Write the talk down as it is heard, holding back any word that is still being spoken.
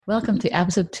Welcome to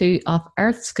episode 2 of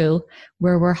Earth School,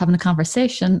 where we're having a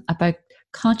conversation about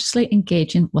consciously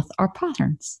engaging with our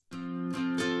patterns.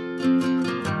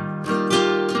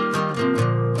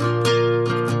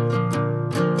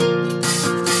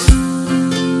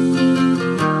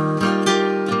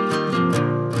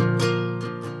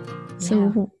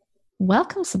 So,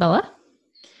 welcome, Sibylla.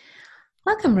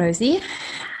 Welcome, Rosie.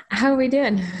 How are we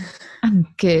doing? I'm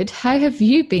good. How have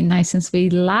you been now since we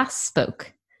last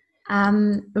spoke?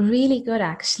 Really good,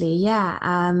 actually.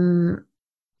 Yeah.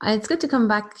 It's good to come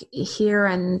back here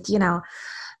and,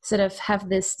 sort of have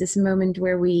this moment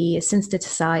where we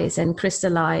synthesize and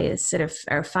crystallize sort of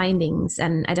our findings.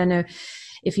 And I don't know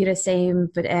if you're the same,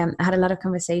 but I had a lot of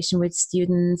conversation with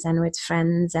students and with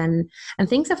friends, and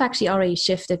things have actually already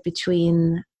shifted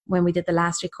between when we did the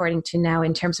last recording to now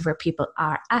in terms of where people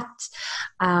are at.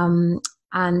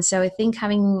 And so I think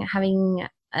having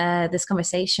this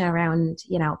conversation around,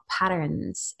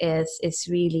 patterns is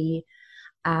really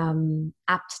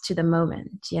apt to the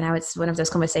moment. It's one of those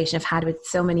conversations I've had with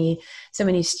so many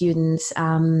students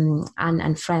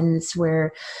and friends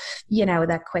where,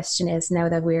 that question is, now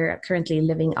that we're currently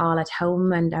living all at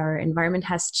home and our environment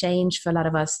has changed for a lot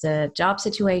of us, the job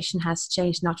situation has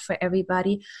changed, not for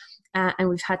everybody. And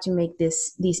we've had to make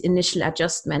these initial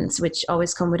adjustments, which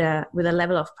always come with a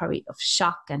level of probably of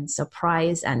shock and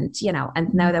surprise. And,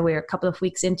 and now that we're a couple of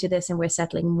weeks into this and we're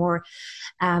settling more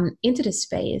into the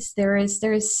space, there is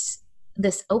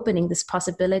this opening, this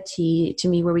possibility to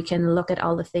me where we can look at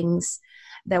all the things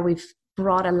that we've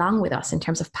brought along with us in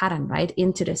terms of pattern, right,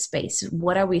 into this space.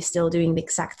 What are we still doing the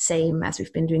exact same as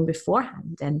we've been doing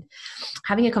beforehand? And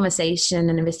having a conversation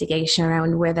and investigation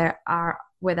around whether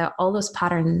all those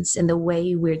patterns in the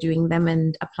way we're doing them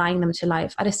and applying them to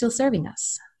life, are they still serving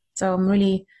us? So I'm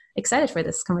really excited for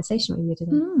this conversation with you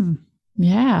today.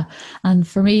 Yeah. And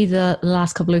for me, the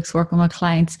last couple of weeks working with my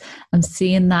clients, I'm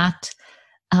seeing that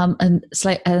and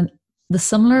the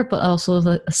similar, but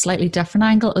also a slightly different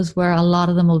angle is where a lot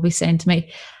of them will be saying to me,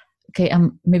 okay,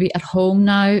 I'm maybe at home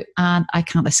now and I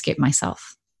can't escape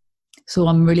myself. So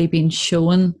I'm really being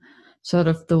shown sort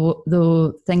of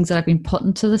the things that I've been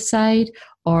putting to the side,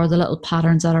 or the little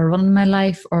patterns that are running my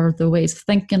life, or the ways of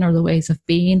thinking, or the ways of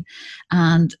being.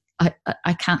 And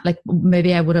I can't, like,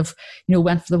 maybe I would have,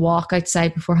 went for the walk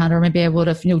outside beforehand, or maybe I would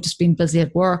have, just been busy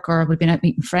at work, or I would have been out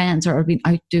meeting friends, or I've been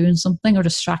out doing something or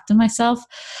distracting myself,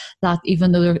 that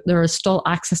even though there is still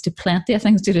access to plenty of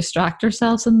things to distract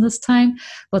ourselves in this time,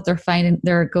 but they're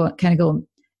going,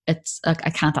 it's like,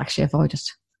 I can't actually avoid it.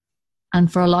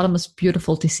 And for a lot of them, it's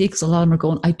beautiful to see, because a lot of them are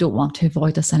going, I don't want to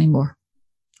avoid this anymore,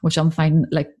 which I'm finding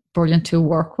like brilliant to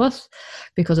work with,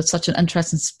 because it's such an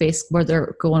interesting space where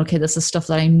they're going, okay, this is stuff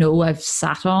that I know I've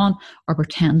sat on or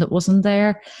pretend it wasn't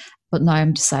there, but now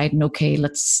I'm deciding, okay,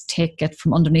 let's take it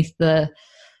from underneath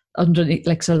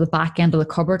like sort of the back end of the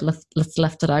cupboard, let's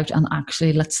lift it out, and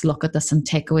actually let's look at this and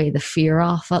take away the fear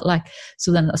off it. Like,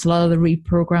 so then it's a lot of the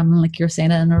reprogramming, like you're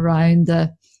saying, and around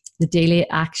the daily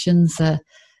actions, the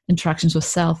interactions with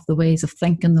self, the ways of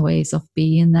thinking, the ways of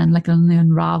being, then like the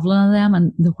unraveling of them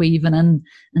and the weaving in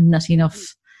and knitting of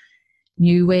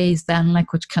new ways, then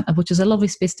like which is a lovely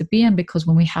space to be in, because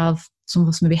when we have, some of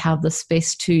us maybe have the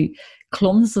space to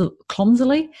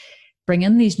clumsily bring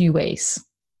in these new ways,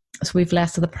 so we've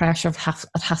less of the pressure of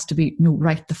it has to be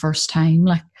right the first time,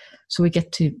 like, so we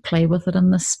get to play with it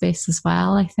in this space as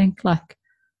well, I think. Like,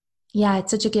 yeah,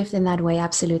 it's such a gift in that way,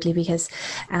 absolutely, because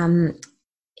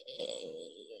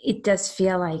it does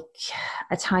feel like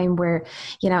a time where,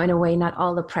 in a way, not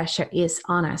all the pressure is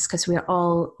on us, because we're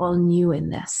all new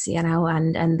in this,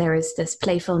 and there is this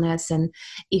playfulness, and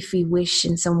if we wish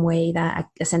in some way that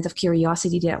a sense of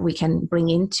curiosity that we can bring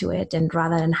into it, and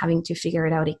rather than having to figure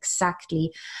it out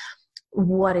exactly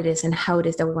what it is and how it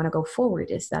is that we want to go forward,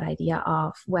 is that idea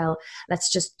of, well,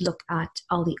 let's just look at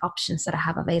all the options that I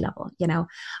have available,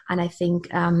 and I think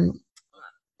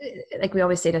like we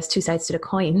always say, there's two sides to the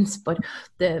coins, but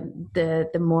the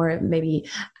more maybe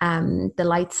the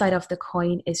light side of the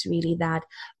coin is really that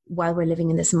while we're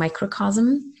living in this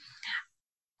microcosm,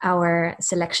 our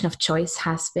selection of choice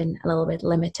has been a little bit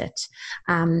limited.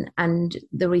 And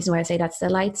the reason why I say that's the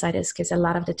light side is because a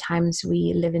lot of the times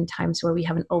we live in times where we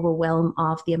have an overwhelm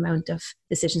of the amount of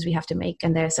decisions we have to make.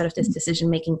 And there's sort of this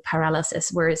decision-making paralysis.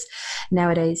 Whereas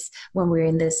nowadays, when we're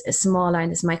in this smaller,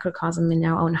 in this microcosm in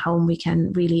our own home, we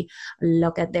can really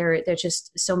look at there are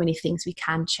just so many things we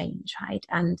can change, right?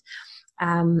 And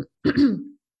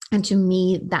and to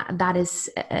me, that is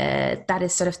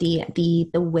sort of the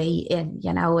way in.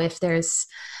 If there's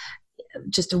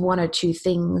just one or two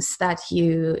things that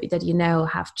you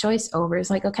have choice over, it's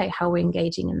like, okay, how are we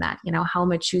engaging in that? How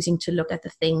am I choosing to look at the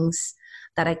things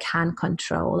that I can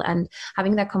control, and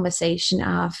having that conversation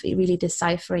of really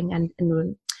deciphering and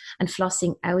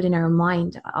flossing out in our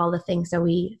mind all the things that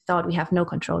we thought we have no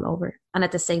control over, and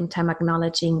at the same time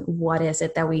acknowledging what is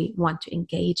it that we want to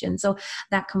engage in. So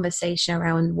that conversation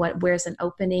around where's an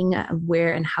opening,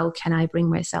 where and how can I bring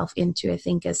myself into, I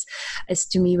think is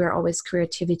to me where always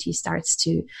creativity starts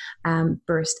to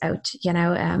burst out,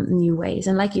 new ways.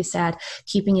 And like you said,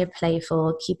 keeping it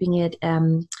playful, keeping it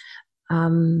and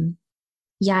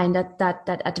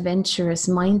that adventurous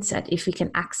mindset, if we can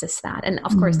access that. And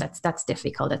of course that's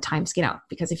difficult at times,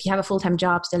 because if you have a full-time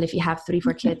job still, if you have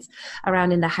 3-4 kids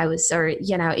around in the house, or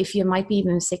if you might be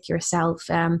even sick yourself,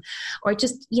 or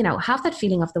just have that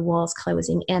feeling of the walls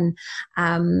closing in,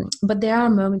 but there are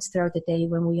moments throughout the day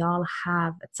when we all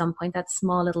have at some point that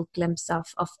small little glimpse of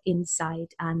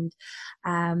insight, and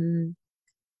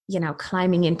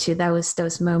climbing into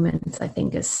those moments, I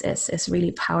think is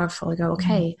really powerful. I go,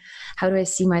 okay, how do I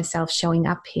see myself showing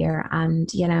up here?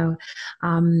 And,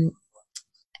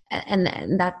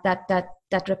 and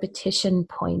that repetition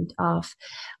point of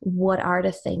what are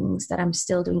the things that I'm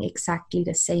still doing exactly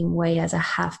the same way as I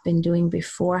have been doing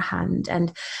beforehand.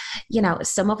 And,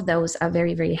 some of those are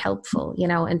very, very helpful,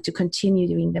 and to continue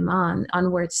doing them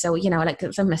onwards. So, like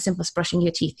some as simple as brushing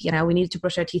your teeth, we need to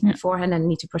brush our teeth beforehand and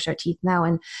need to brush our teeth now.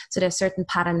 And so there's certain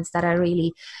patterns that are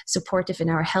really supportive in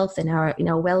our health and our,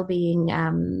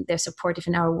 well-being. They're supportive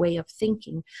in our way of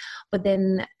thinking. But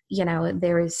then,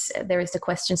 there is the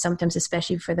question sometimes,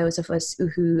 especially for those of us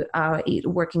who are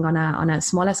working on a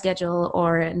smaller schedule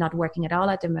or not working at all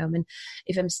at the moment,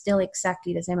 if I'm still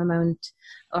exactly the same amount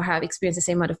or have experienced the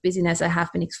same amount of busyness I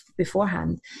have been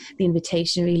beforehand, the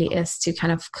invitation really is to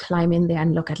kind of climb in there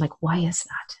and look at, like, why is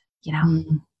that?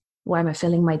 Why am I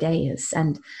filling my days,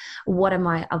 and what am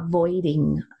I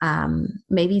avoiding?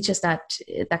 Maybe just that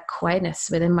quietness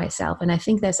within myself. And I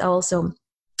think there's also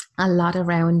a lot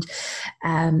around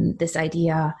this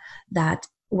idea that,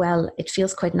 well, it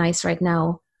feels quite nice right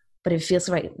now, but if it feels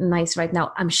nice right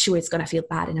now, I'm sure it's going to feel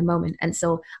bad in a moment. And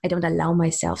so I don't allow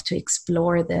myself to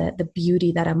explore the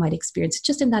beauty that I might experience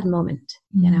just in that moment,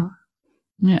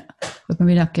 Yeah, but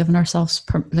maybe not giving ourselves,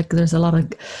 there's a lot of,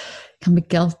 can be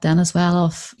guilt then as well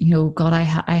of,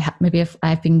 God, maybe if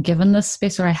I've been given this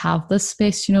space, or I have this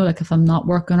space, like if I'm not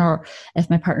working, or if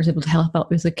my partner's able to help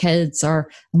out with the kids, or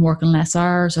I'm working less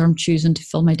hours, or I'm choosing to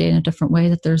fill my day in a different way,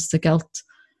 that there's the guilt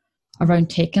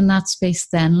around taking that space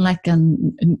then,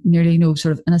 and nearly,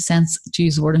 sort of in a sense, to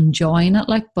use the word enjoying it,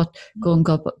 but going,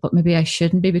 God, but maybe I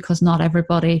shouldn't be, because not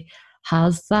everybody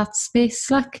has that space.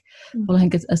 Well, I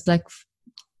think it's like,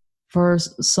 for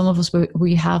some of us,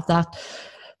 we have that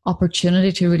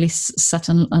opportunity to really sit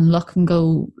and look and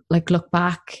go, look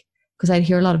back, because I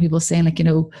hear a lot of people saying, I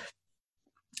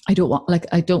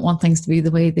don't want things to be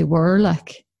the way they were,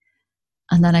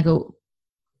 and then I go,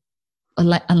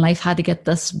 and life had to get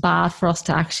this bad for us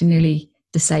to actually nearly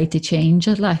decide to change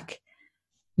it,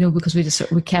 because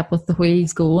we kept with the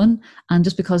wheels going, and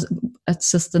just because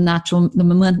it's just the natural, the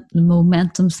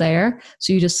momentum's there,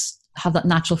 so you just have that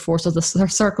natural force of the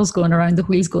circles going around, the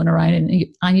wheels going around, and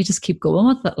you just keep going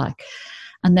with it,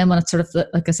 and then when it's sort of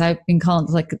as I've been calling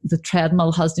it, the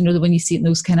treadmill has, when you see it in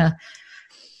those kind of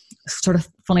sort of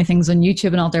funny things on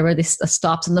YouTube and out there where they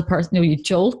stops and the person, you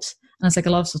jolt, and it's like a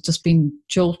lot of us have just been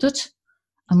jolted,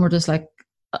 and we're just like,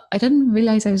 I didn't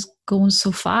realize I was going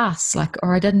so fast,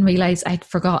 or I didn't realize I'd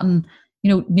forgotten,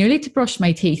 nearly to brush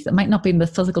my teeth. It might not be the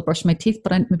physical brush my teeth,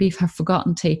 but I maybe have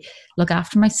forgotten to look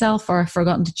after myself, or I've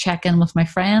forgotten to check in with my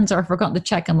friends, or I've forgotten to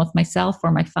check in with myself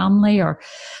or my family, or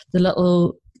the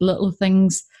little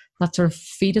things that sort of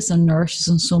feed us and nourish us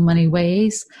in so many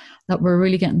ways, that we're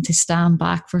really getting to stand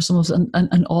back for some of us,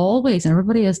 and always, and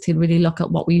everybody is, to really look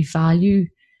at what we value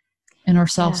in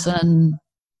ourselves and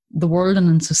the world and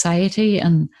in society,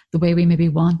 and the way we maybe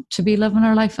want to be living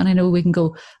our life. And I know we can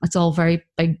go, it's all very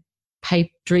big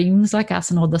pipe dreams,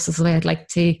 us, and this is the way I'd like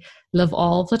to live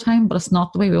all the time, but it's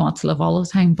not the way we want to live all the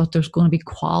time. But there's going to be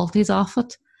qualities of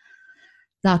it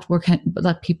that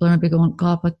that people are maybe going,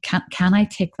 God, but can I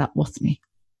take that with me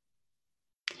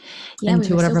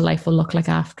into whatever life will look like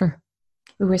after?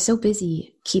 We were so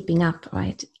busy keeping up,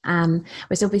 right?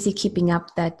 We're so busy keeping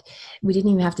up that we didn't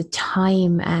even have the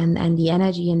time and the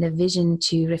energy and the vision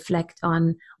to reflect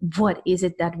on what is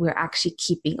it that we're actually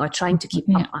keeping or trying to keep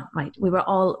up on, right? We were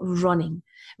all running.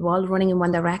 We were all running in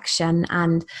one direction.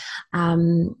 And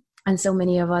so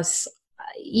many of us,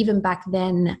 even back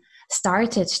then,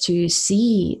 started to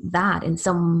see that in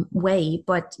some way.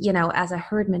 But, as a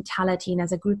herd mentality and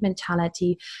as a group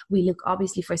mentality, we look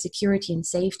obviously for security and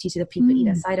safety to the people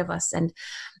either side of us. And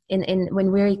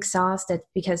when we're exhausted,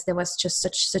 because there was just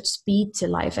such speed to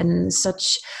life and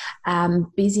such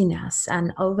busyness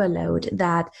and overload,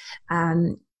 that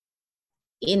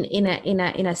in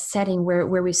a setting where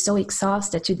we're so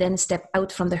exhausted, to then step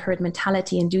out from the herd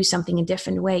mentality and do something a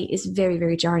different way is very,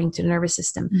 very jarring to the nervous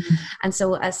system. And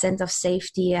so a sense of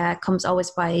safety comes always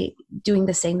by doing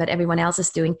the same that everyone else is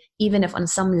doing, even if on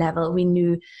some level we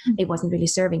knew it wasn't really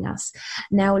serving us.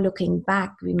 Now looking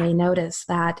back, we may notice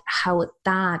that how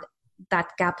that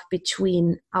gap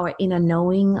between our inner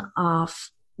knowing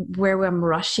of where I'm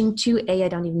rushing to, I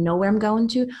don't even know where I'm going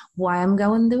to, why I'm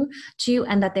going to,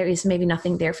 and that there is maybe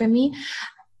nothing there for me.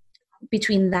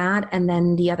 Between that and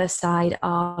then the other side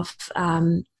of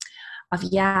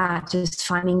just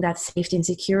finding that safety and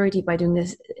security by doing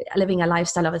this, living a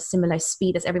lifestyle of a similar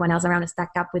speed as everyone else around us, that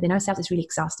gap within ourselves is really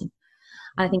exhausting.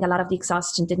 And I think a lot of the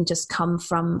exhaustion didn't just come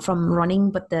from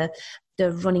running, but the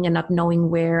running and not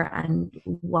knowing where and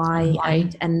why.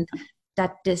 And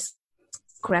that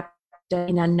discrepancy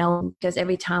in unknown, because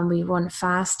every time we run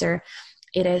faster,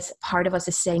 it is part of us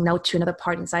is saying no to another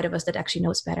part inside of us that actually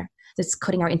knows better. That's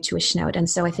cutting our intuition out. And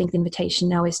so I think the invitation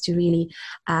now is to really,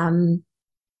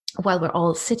 while we're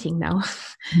all sitting now,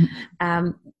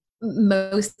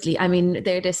 mostly, I mean,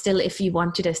 there's still, if you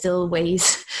want to, there's still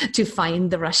ways to find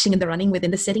the rushing and the running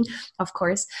within the sitting, of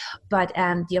course. But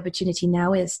the opportunity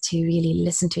now is to really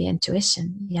listen to your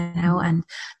intuition, and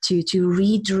to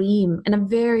redream in a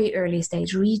very early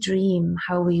stage, redream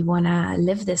how we want to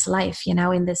live this life,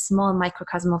 in this small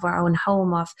microcosm of our own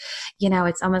home of,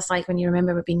 it's almost like when you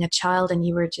remember being a child and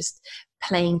you were just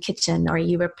playing kitchen, or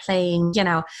you were playing,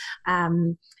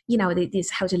 this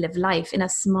how to live life in a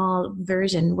small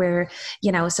version where,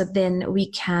 so then we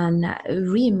can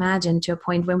reimagine to a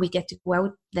point when we get to go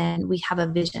out, then we have a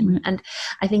vision. And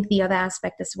I think the other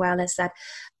aspect as well is that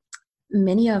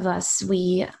many of us,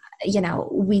 we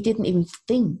didn't even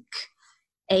think,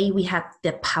 we had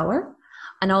the power,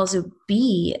 and also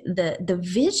B, the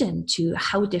vision to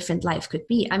how different life could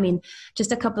be. I mean,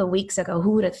 just a couple of weeks ago,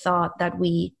 who would have thought that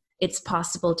it's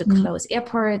possible to close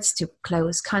airports, to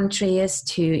close countries,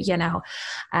 to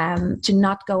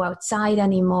not go outside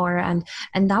anymore, and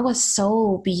that was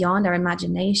so beyond our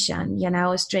imagination,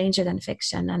 stranger than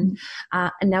fiction. And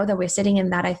now that we're sitting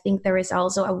in that, I think there is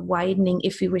also a widening,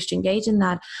 if we wish to engage in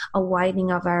that, a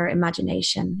widening of our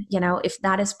imagination. If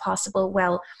that is possible,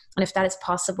 well, and if that is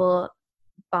possible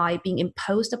by being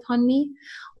imposed upon me,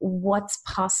 what's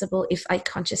possible if I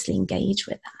consciously engage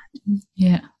with that?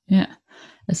 Yeah.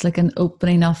 It's like an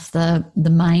opening of the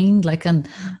mind, like, and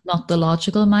not the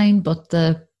logical mind, but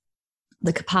the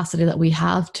capacity that we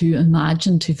have to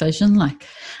imagine, to vision, like.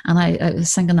 And I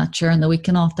was thinking that during the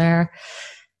weekend off there,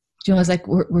 it's like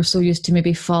we're so used to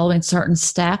maybe following certain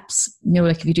steps,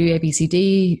 like if you do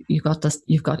ABCD, you've got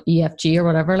EFG or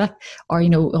whatever, like, or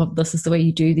this is the way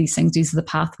you do these things, these are the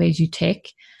pathways you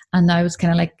take. And now it's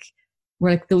kind of like we're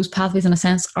like, those pathways in a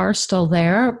sense are still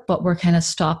there, but we're kind of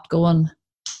stopped going.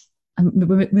 And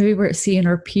maybe we're seeing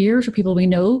our peers or people we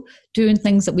know doing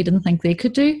things that we didn't think they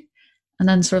could do, and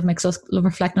then sort of makes us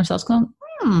reflect on ourselves, going,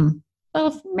 well,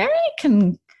 if Mary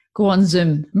can go on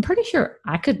Zoom, I'm pretty sure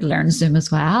I could learn Zoom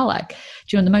as well. Like,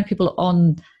 the amount of people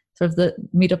on sort of the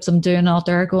meetups I'm doing out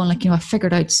there going like, I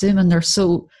figured out Zoom, and they're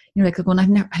so, like they're going, I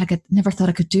never thought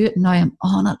I could do it, and now I'm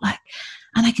on it, like,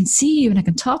 and I can see you and I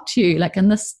can talk to you, like,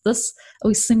 and this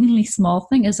always seemingly small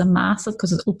thing is a massive,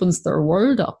 because it opens their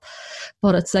world up.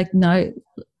 But it's like now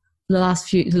the last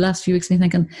few weeks, me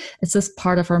thinking it's this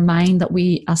part of our mind that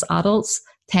we as adults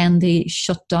tend to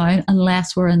shut down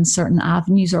unless we're in certain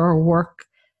avenues or our work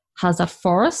has that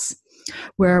for us,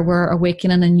 where we're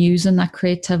awakening and using that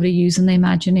creativity, using the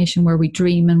imagination, where we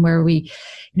dream and where we,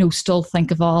 still think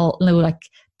of all, like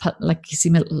you see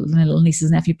my little nieces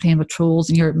and nephew playing with trolls,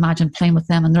 and you're imagine playing with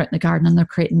them, and they're out in the garden and they're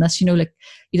creating this, like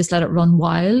you just let it run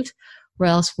wild. Where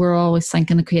else we're always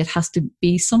thinking, okay, it has to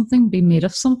be something, be made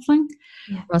of something.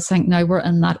 Yeah. Whereas I think now we're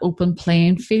in that open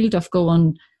playing field of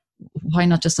going, why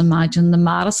not just imagine the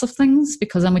maddest of things?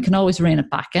 Because then we can always rein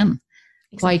it back in.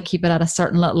 Exactly. Why keep it at a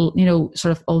certain little,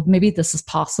 sort of, oh, maybe this is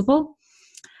possible.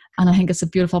 And I think it's a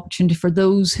beautiful opportunity for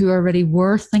those who already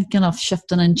were thinking of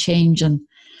shifting and changing,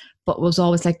 but was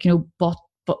always like,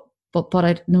 but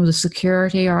I know the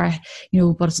security, or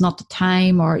but it's not the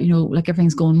time, or like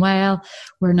everything's going well.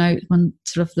 Where now, when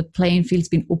sort of the playing field's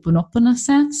been opened up in a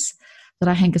sense, that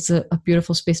I think it's a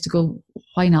beautiful space to go,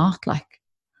 why not? Like,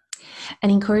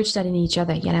 encourage that in each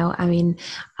other. I mean,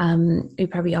 we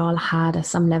probably all had at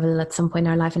some level at some point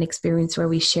in our life an experience where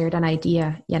we shared an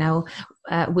idea,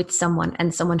 with someone,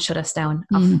 and someone shut us down.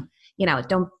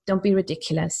 Don't be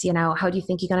ridiculous. How do you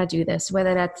think you're going to do this?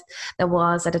 Whether that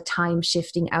was at a time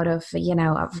shifting out of,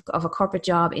 of a corporate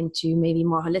job into maybe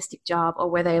more holistic job, or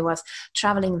whether it was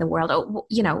traveling the world, or,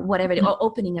 whatever, or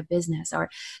opening a business, or,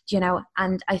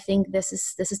 and I think this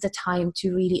is the time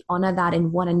to really honor that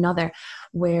in one another,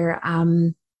 where,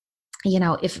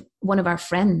 if one of our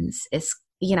friends is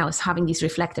having these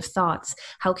reflective thoughts,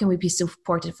 how can we be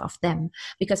supportive of them?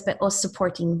 Because by us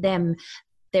supporting them,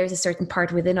 there's a certain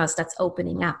part within us that's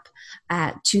opening up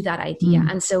to that idea.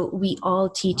 And so we all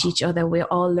teach each other. We're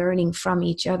all learning from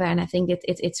each other. And I think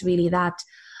it's really that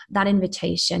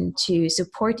invitation to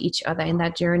support each other in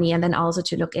that journey, and then also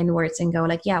to look inwards and go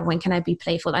like, yeah, when can I be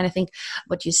playful? And I think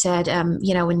what you said,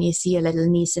 when you see a little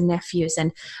niece and nephews,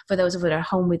 and for those of us at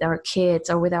home with our kids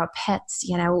or with our pets,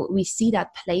 we see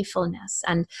that playfulness,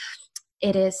 and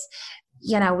it is,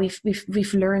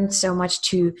 we've learned so much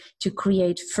to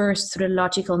create first through the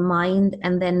logical mind,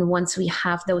 and then once we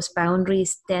have those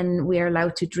boundaries, then we're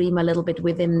allowed to dream a little bit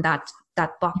within that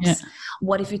box. Yeah.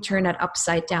 What if you turn that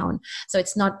upside down? So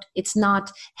it's not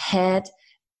head,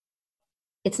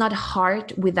 it's not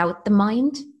heart without the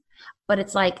mind, but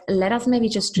it's like, let us maybe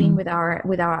just dream with our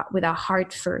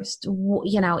heart first.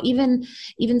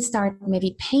 Even start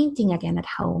maybe painting again at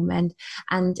home, and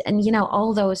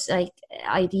all those like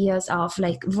ideas of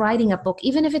like writing a book,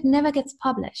 even if it never gets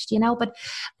published, but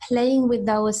playing with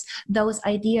those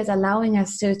ideas, allowing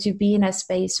us to be in a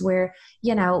space where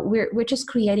we're just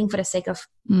creating for the sake of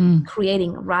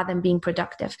creating rather than being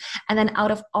productive. And then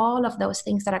out of all of those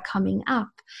things that are coming up,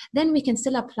 then we can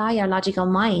still apply our logical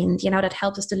mind, that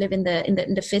helps us to live in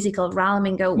the physical realm,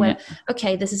 and go, well,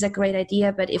 okay, this is a great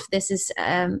idea, but if this is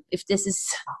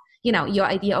your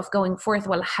idea of going forth,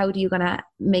 well, how are you going to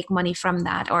make money from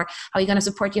that, or how are you going to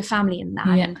support your family in that?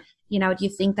 And do you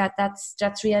think that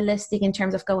that's realistic in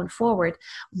terms of going forward,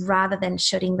 rather than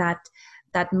shutting that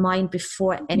mind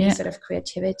before any sort of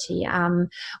creativity,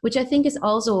 which I think is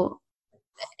also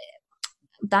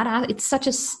that it's such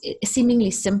a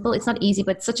seemingly simple, it's not easy,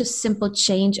 but such a simple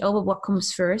change over what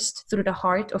comes first through the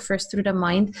heart or first through the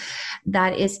mind,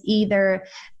 that is either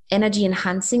energy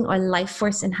enhancing or life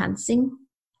force enhancing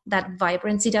that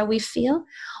vibrancy that we feel,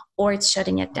 or it's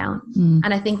shutting it down.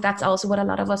 And I think that's also what a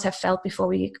lot of us have felt before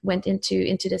we went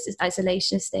into this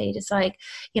isolation state. It's like,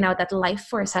 that life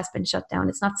force has been shut down.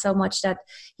 It's not so much that,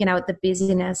 the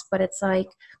busyness, but it's like,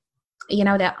 there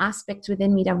are aspects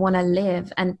within me that want to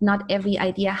live, and not every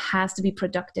idea has to be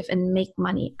productive and make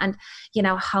money. And,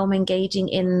 how I'm engaging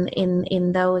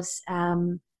in those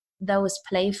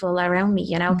playful around me,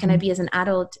 can I be as an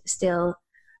adult still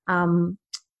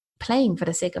playing for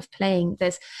the sake of playing?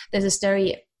 There's a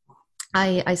story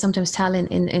I sometimes tell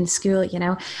in school,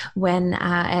 when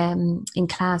in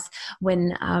class,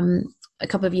 when a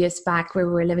couple of years back where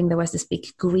we were living, there was this big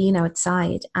green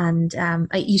outside, and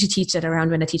I usually teach it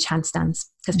around when I teach handstands,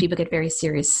 because people get very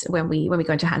serious when we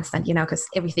go into handstand, because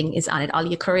everything is on it, all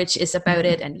your courage is about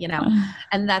it, and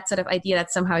and that sort of idea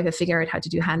that somehow if I figure out how to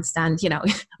do handstand,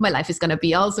 my life is going to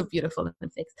be also beautiful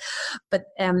and fixed. But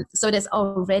so there's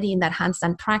already in that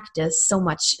handstand practice so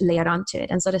much layered onto it.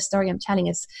 And so the story I'm telling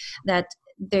is that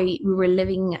we were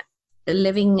living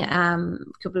a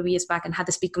couple of years back and had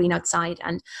this big green outside,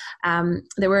 and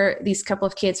there were these couple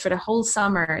of kids for the whole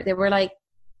summer. They were like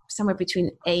somewhere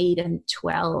between 8 and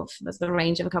 12 was the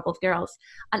range of a couple of girls,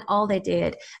 and all they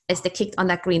did is they kicked on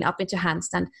that green up into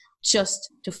handstand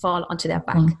just to fall onto their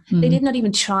back. They did not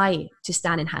even try to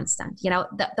stand in handstand.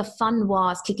 The fun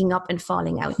was kicking up and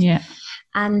falling out.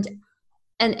 And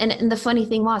the funny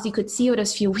thing was, you could see over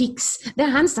those few weeks, their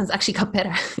handstands actually got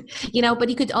better, but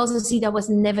you could also see that was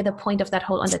never the point of that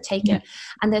whole undertaking.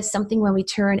 And there's something when we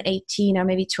turn 18 or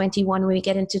maybe 21, when we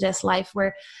get into this life,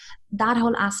 where that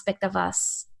whole aspect of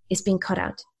us is being cut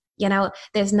out.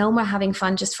 There's no more having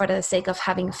fun just for the sake of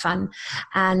having fun.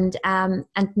 And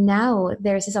now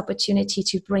there's this opportunity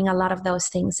to bring a lot of those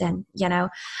things in,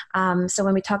 so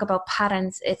when we talk about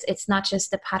patterns, it's not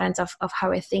just the patterns of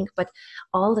how I think, but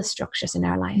all the structures in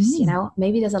our lives.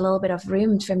 Maybe there's a little bit of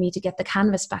room for me to get the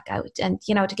canvas back out, and,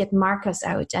 to get markers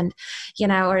out, and,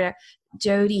 or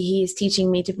Jody, he is teaching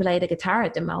me to play the guitar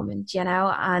at the moment,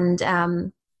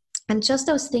 and just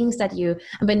those things that and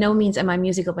by no means am I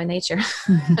musical by nature,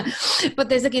 but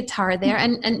there's a guitar there,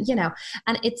 and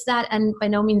it's that, and by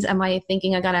no means am I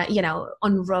thinking I'm gonna,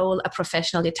 unroll a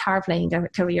professional guitar playing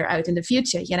career out in the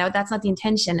future. That's not the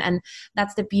intention, and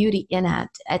that's the beauty in it.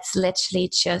 It's literally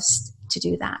just to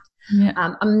do that. Yeah.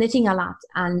 I'm knitting a lot,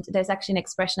 and there's actually an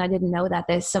expression, I didn't know that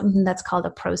there's something that's called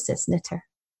a process knitter.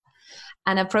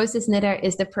 And a process knitter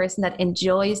is the person that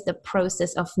enjoys the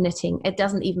process of knitting. It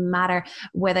doesn't even matter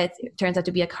whether it turns out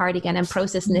to be a cardigan. And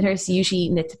process knitters usually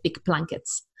knit big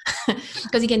blankets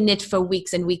because he can knit for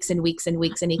weeks and weeks and weeks and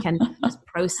weeks, and he can just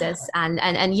process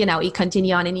and you know, he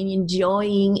continue on and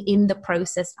enjoying in the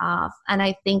process of. And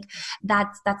I think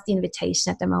that's the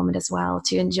invitation at the moment as well,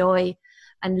 to enjoy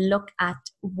and look at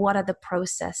what are the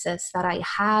processes that I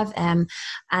have, and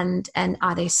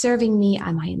are they serving me?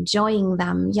 Am I enjoying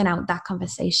them? You know, that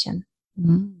conversation.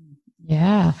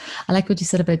 Yeah, I like what you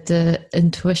said about the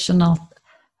intuitional,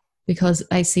 because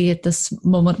I see at this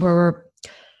moment where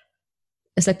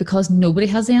it's like, because nobody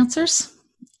has the answers,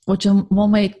 which in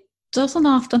one way doesn't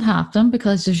often happen,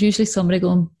 because there's usually somebody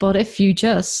going, but if you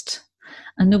just...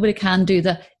 And nobody can do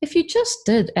that. If you just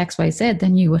did X, Y, Z,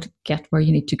 then you would get where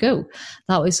you need to go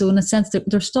that way. So in a sense, that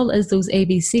there still is those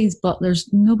ABCs, but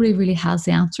there's nobody really has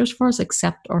the answers for us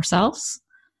except ourselves.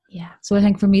 Yeah. So I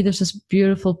think for me, there's this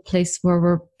beautiful place where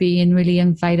we're being really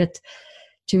invited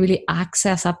to really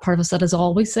access that part of us that is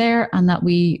always there, and that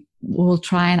we will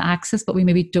try and access, but we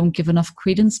maybe don't give enough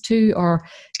credence to, or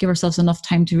give ourselves enough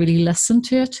time to really listen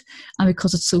to it. And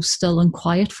because it's so still and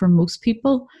quiet for most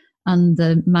people, and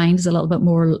the mind is a little bit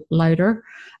more louder,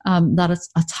 that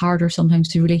it's harder sometimes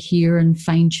to really hear and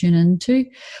fine tune into.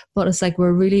 But it's like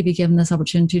we're really be given this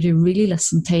opportunity to really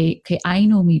listen to, okay, I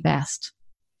know me best.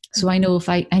 So I know if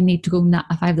I need to go nap,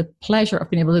 if I have the pleasure of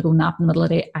being able to go nap in the middle of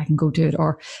the day, I can go do it.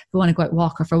 Or if I want to go out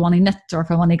walk, or if I want to knit, or if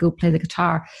I want to go play the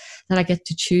guitar, that I get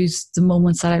to choose the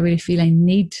moments that I really feel I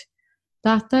need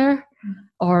that there.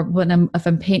 Or if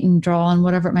I'm painting, drawing,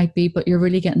 whatever it might be, but you're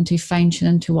really getting to fine tune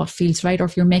into what feels right. Or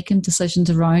if you're making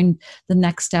decisions around the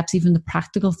next steps, even the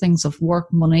practical things of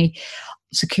work, money,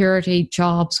 security,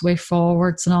 jobs, way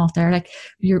forwards and all there, like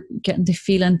you're getting to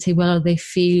feel into whether they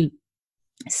feel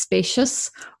spacious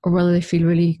or whether they feel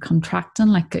really contracting,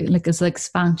 like there's an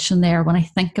expansion there. When I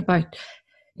think about,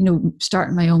 you know,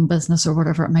 starting my own business or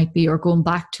whatever it might be, or going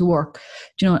back to work,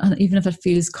 you know, and even if it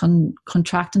feels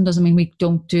contracting, doesn't mean we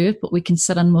don't do it, but we can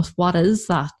sit in with what is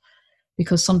that,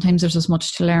 because sometimes there's as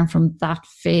much to learn from that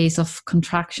phase of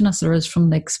contraction as there is from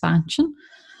the expansion.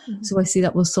 Mm-hmm. So I see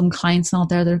that with some clients out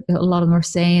there, a lot of them are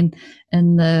saying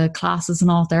in the classes and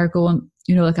all there going,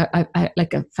 you know, like I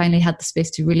finally had the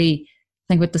space to really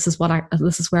think about, this is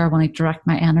where I want to direct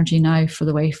my energy now for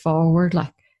the way forward,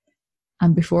 like.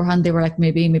 And beforehand, they were like,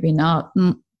 maybe not,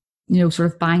 you know,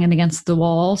 sort of banging against the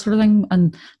wall sort of thing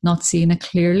and not seeing it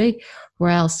clearly.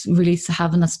 Whereas really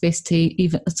having that space to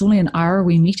even, it's only an hour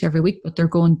we meet every week, but they're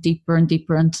going deeper and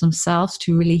deeper into themselves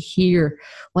to really hear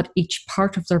what each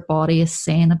part of their body is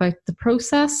saying about the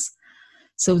process.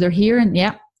 So they're hearing,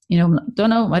 yeah, you know,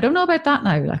 I don't know about that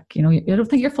now. Like, you know, I don't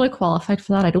think you're fully qualified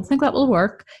for that. I don't think that will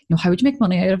work. You know, how would you make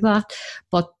money out of that?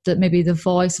 But maybe the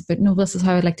voice of it, no, this is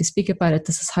how I'd like to speak about it.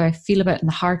 This is how I feel about it in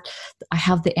the heart. I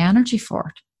have the energy for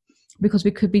it. Because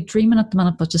we could be dreaming at the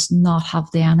minute, but just not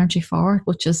have the energy for it,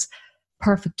 which is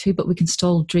perfect too. But we can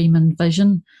still dream and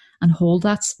vision and hold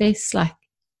that space, like.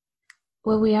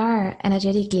 Well, we are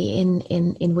energetically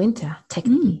in winter,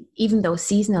 technically, even though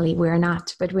seasonally we're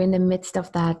not, but we're in the midst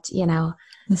of that, you know.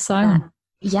 The sun.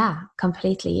 Yeah,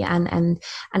 completely. And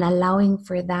allowing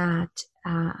for that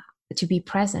to be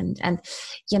present. And,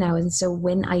 you know, and so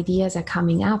when ideas are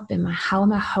coming up, how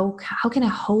can I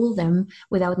hold them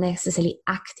without necessarily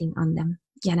acting on them?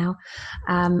 You know,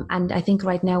 and I think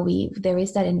right now there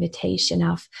is that invitation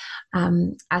of,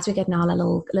 as we're getting all a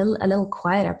little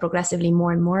quieter, progressively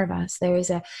more and more of us, there's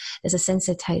a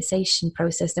sensitization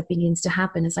process that begins to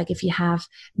happen. It's like if you have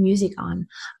music on,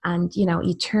 and you know,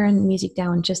 you turn music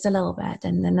down just a little bit,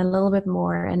 and then a little bit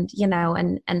more, and you know,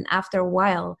 and after a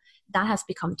while, that has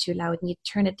become too loud, and you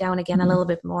turn it down again a little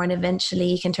bit more, and eventually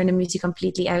you can turn the music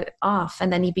completely off,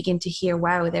 and then you begin to hear,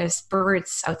 wow, there's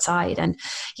birds outside, and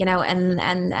you know, and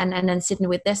then sitting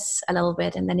with this a little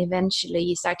bit, and then eventually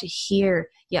you start to hear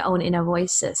your own inner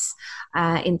voices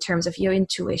in terms of your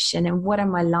intuition, and what are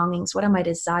my longings, what are my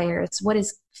desires, what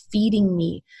is feeding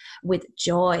me with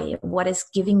joy, what is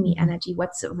giving me energy,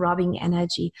 what's robbing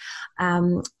energy,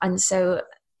 and so.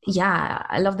 Yeah,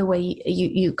 I love the way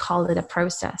you call it a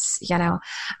process. You know,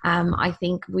 I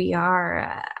think we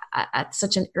are at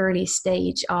such an early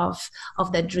stage of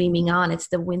the dreaming on. It's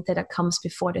the winter that comes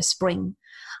before the spring,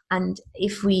 and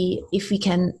if we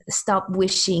can stop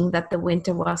wishing that the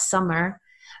winter was summer,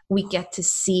 we get to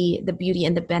see the beauty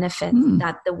and the benefit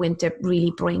that the winter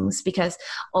really brings. Because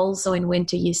also in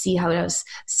winter, you see how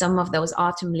some of those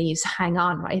autumn leaves hang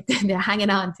on, right? They're hanging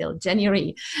on till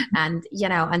January, and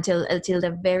until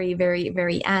the very, very,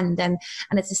 very end. And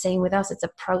it's the same with us. It's a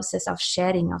process of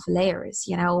shedding of layers.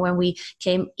 When we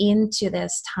came into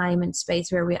this time and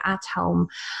space where we're at home,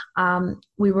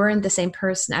 we weren't the same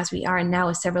person as we are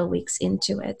now, several weeks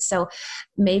into it. So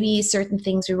maybe certain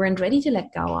things we weren't ready to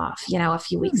let go of, a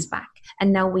few weeks back,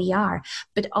 and now we are.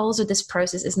 But also, this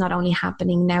process is not only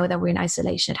happening now that we're in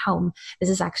isolation at home. This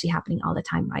is actually happening all the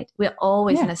time, right? We're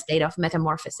always in a state of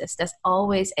metamorphosis. There's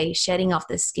always a shedding of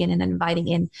the skin and inviting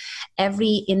in.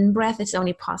 Every in-breath is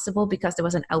only possible because there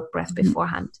was an out-breath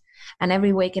beforehand. And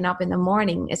every waking up in the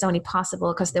morning is only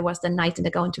possible because there was the night and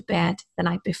the going to bed the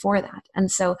night before that.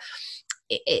 And so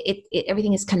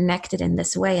everything is connected in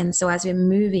this way. And so as we're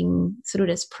moving through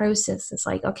this process, it's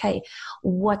like, okay,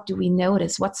 what do we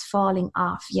notice? What's falling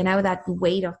off? That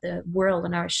weight of the world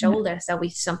on our shoulders that we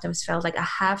sometimes felt like I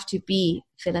have to be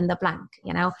fill in the blank,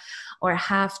 or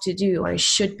have to do, or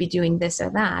should be doing this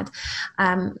or that.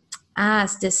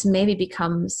 As this maybe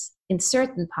becomes in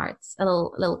certain parts a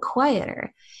little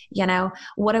quieter,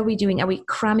 what are we doing? Are we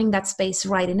cramming that space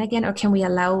right in again, or can we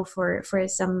allow for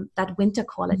some that winter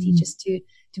quality just to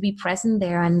be present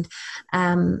there, and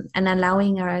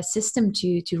allowing our system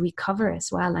to recover as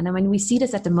well? And I mean, we see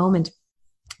this at the moment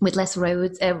with less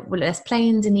roads, with less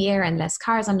planes in the air and less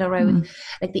cars on the road.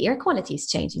 Like, the air quality is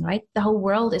changing, right? The whole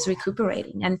world is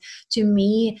recuperating. And to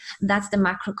me, that's the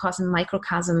macrocosm,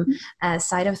 microcosm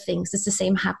side of things. It's the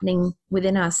same happening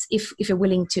within us if you're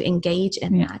willing to engage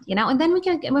in that, And then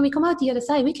when we come out the other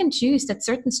side, we can choose that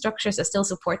certain structures are still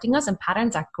supporting us and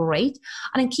patterns are great,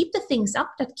 and then keep the things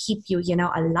up that keep you,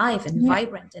 alive and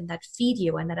vibrant, and that feed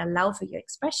you and that allow for your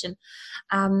expression.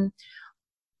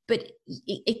 But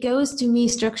it goes, to me,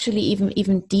 structurally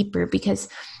even deeper, because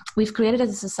we've created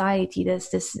as a society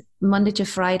this Monday to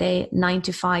Friday, 9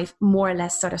 to 5, more or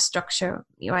less sort of structure,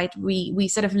 right? We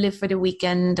sort of live for the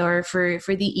weekend or for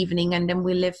the evening, and then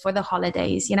we live for the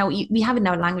holidays. We have in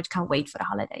our language, can't wait for the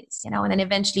holidays, and then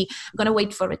eventually I'm going to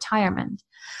wait for retirement.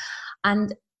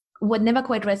 And what never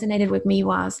quite resonated with me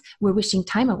was we're wishing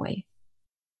time away.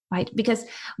 Right? Because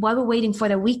while we're waiting for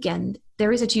the weekend,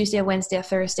 there is a Tuesday, a Wednesday, a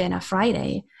Thursday, and a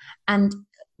Friday. And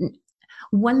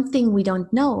one thing we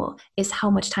don't know is how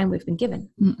much time we've been given.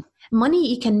 Money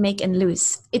you can make and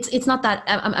lose. It's not that,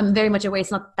 I'm very much aware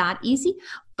it's not that easy,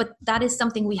 but that is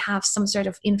something we have some sort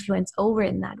of influence over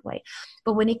in that way.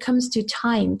 But when it comes to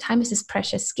time is this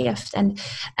precious gift, and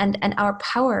our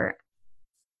power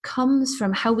comes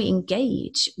from how we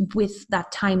engage with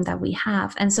that time that we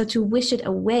have. And so to wish it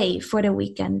away for the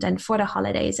weekend and for the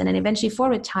holidays and then eventually for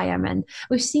retirement,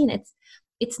 we've seen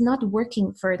it's not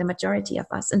working for the majority of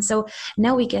us. And so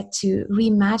now we get to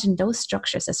reimagine those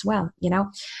structures as well,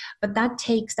 but that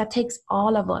takes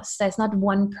all of us. There's not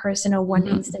one person or one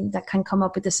instant that can come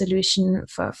up with a solution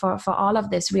for all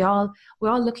of this. We're all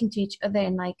looking to each other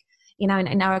and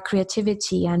in our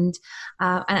creativity, and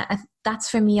that's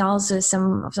for me also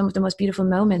some of the most beautiful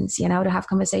moments, to have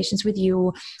conversations with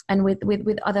you and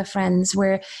with other friends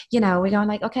where, we're going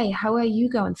like, okay, how are you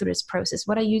going through this process?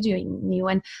 What are you doing new?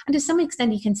 And to some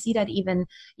extent you can see that even,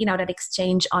 that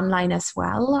exchange online as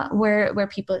well, where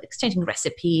people exchanging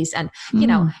recipes and,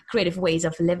 creative ways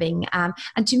of living.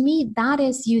 And to me, that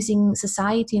is using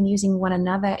society and using one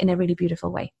another in a really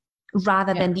beautiful way,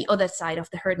 rather than the other side of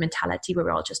the herd mentality where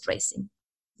we're all just racing.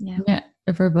 Yeah,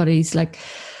 everybody's like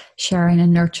sharing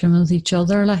and nurturing with each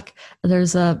other. Like,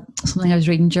 there's something I was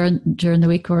reading during the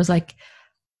week where it was like,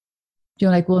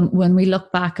 like when we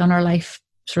look back on our life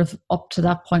sort of up to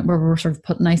that point where we're sort of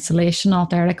putting isolation out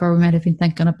there, like, or we might have been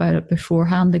thinking about it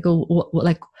beforehand, they go,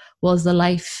 what was the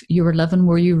life you were living?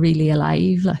 Were you really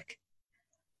alive? Like,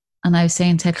 and I was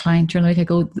saying to a client during the week, I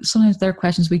go, sometimes there are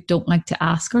questions we don't like to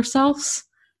ask ourselves,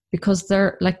 because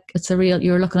they're like,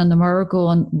 you're looking in the mirror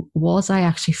going, was I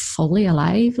actually fully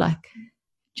alive? Like,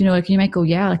 like you might go,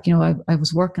 yeah, like, I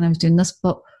was working, I was doing this,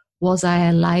 but was I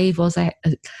alive? Was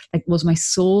my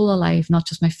soul alive? Not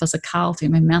just my physicality,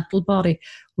 my mental body.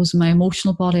 Was my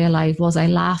emotional body alive? Was I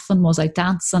laughing? Was I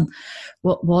dancing?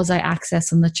 Was I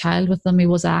accessing the child within me?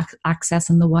 Was I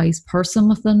accessing the wise person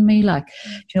within me? Like,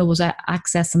 was I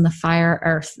accessing the fire,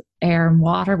 earth, air, and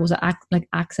water? Was I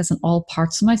accessing all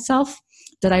parts of myself?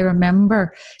 Did I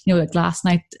remember, like last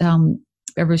night,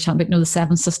 everybody's chatting about, the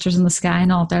seven sisters in the sky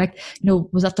and all. They're like,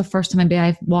 was that the first time maybe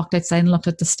I've walked outside and looked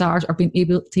at the stars or been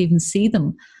able to even see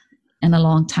them in a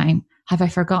long time? Have I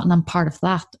forgotten I'm part of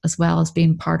that as well as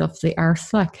being part of the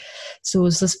earth? Like, so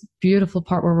it's this beautiful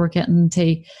part where we're getting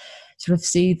to sort of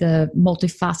see the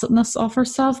multifacetedness of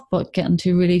herself, but getting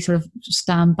to really sort of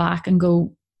stand back and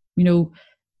go, you know,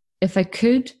 if I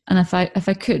could, and if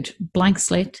I could, blank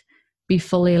slate, be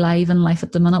fully alive in life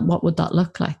at the minute, what would that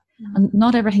look like? And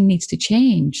not everything needs to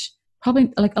change.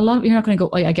 Probably like a lot of, you're not going to go,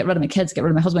 oh yeah, get rid of my kids, get rid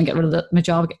of my husband, get rid of my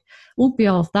job. It won't be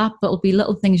all of that, but it'll be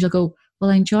little things you'll go, well,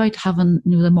 I enjoyed having,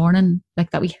 you know, the morning, like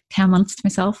that wee 10 minutes to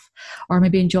myself, or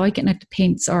maybe enjoy getting out to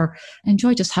paints, or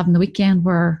enjoy just having the weekend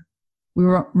where we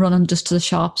were running just to the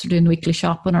shops or doing the weekly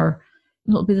shopping, or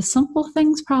it'll be the simple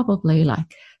things probably,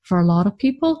 like for a lot of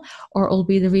people, or it'll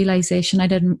be the realization I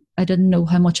didn't know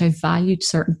how much I valued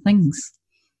certain things.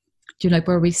 Do you like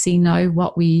where we see now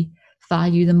what we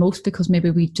value the most, because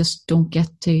maybe we just don't get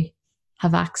to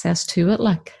have access to it,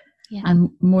 like. Yeah. And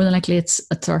more than likely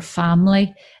it's our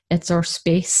family, it's our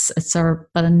space, it's our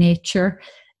bit of nature,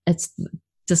 it's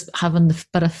just having the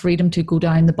bit of freedom to go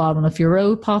down the bottom of your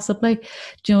road possibly,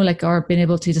 you know, like, or being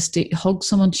able to just hug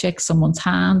someone, shake someone's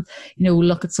hand, you know,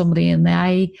 look at somebody in the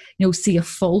eye, you know, see a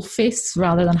full face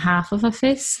rather than half of a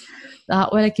face,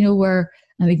 that way, like, you know, where,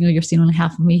 I think, you know, you're seeing only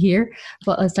half of me here,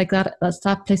 but it's like that, that's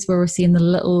that place where we're seeing the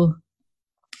little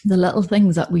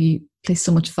things that we place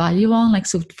so much value on. Like,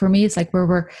 so for me, it's like where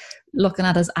we're looking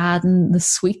at as adding the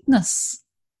sweetness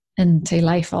into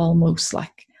life, almost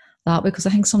like that, because I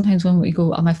think sometimes when we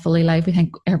go, am I fully alive, we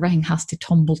think everything has to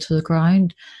tumble to the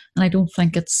ground, and I don't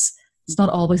think it's not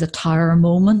always a tower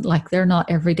moment, like they're not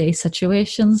everyday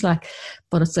situations, like,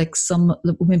 but it's like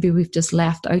maybe we've just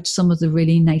left out some of the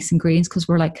really nice ingredients because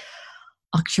we're like,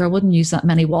 oh, sure, I wouldn't use that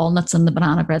many walnuts in the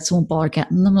banana bread, so I won't bother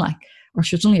getting them, like, or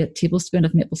she's only a tablespoon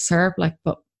of maple syrup, like,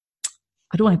 but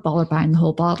I don't want to bother buying the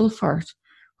whole bottle for it.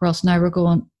 Or else now we're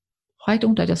going, why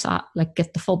don't I just like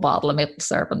get the full bottle of maple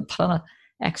syrup and put an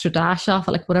extra dash off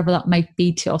it, like whatever that might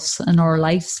be to us in our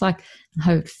lives, like, and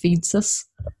how it feeds us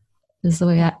is the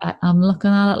way I'm looking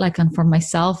at it, like. And for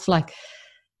myself, like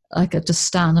just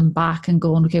standing back and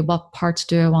going, okay, what parts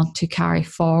do I want to carry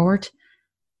forward?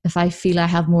 If I feel I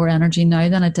have more energy now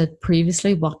than I did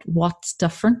previously, what's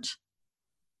different?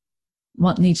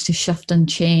 What needs to shift and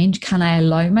change? Can I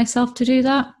allow myself to do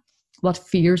that? What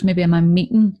fears maybe am I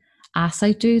meeting as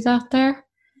I do that there?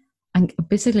 And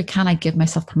basically, can I give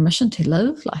myself permission to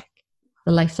live like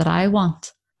the life that I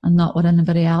want and not what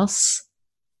anybody else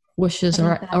wishes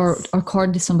or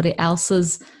according to somebody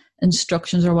else's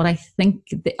instructions or what I think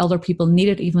the other people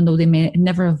needed, even though they may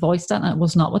never have voiced that and it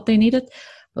was not what they needed,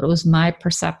 but it was my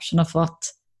perception of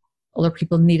what other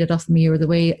people needed of me or the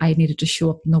way I needed to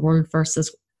show up in the world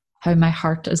versus how my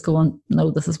heart is going,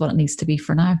 no, this is what it needs to be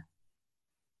for now.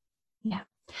 Yeah.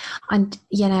 And,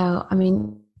 you know, I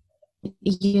mean,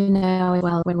 you know,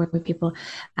 well, when we're with people,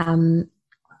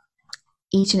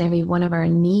 each and every one of our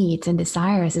needs and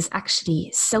desires is actually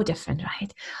so different,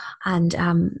 right? And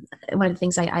one of the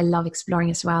things I love exploring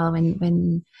as well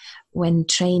when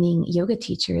training yoga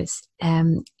teachers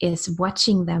is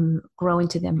watching them grow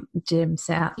into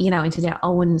themselves, you know, into their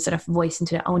own sort of voice,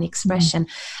 into their own expression.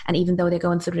 Mm-hmm. And even though they're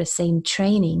going through the same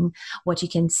training, what you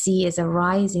can see is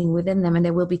arising within them. And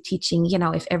they will be teaching, you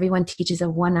know, if everyone teaches a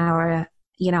 1 hour,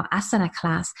 you know, asana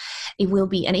class, it will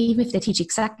be, and even if they teach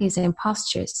exactly the same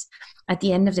postures, at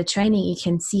the end of the training, you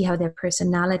can see how their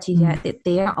personality,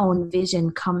 their own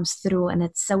vision comes through, and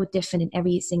it's so different in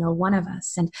every single one of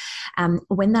us. And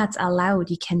when that's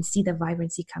allowed, you can see the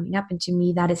vibrancy coming up. And to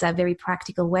me, that is a very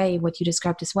practical way, what you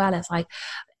described as well, as like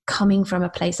coming from a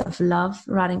place of love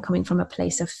rather than coming from a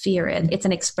place of fear. It's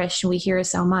an expression we hear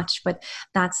so much, but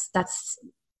that's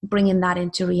bringing that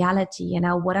into reality. You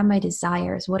know, what are my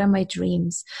desires? What are my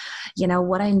dreams? You know,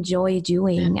 what I enjoy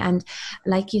doing. Yeah. And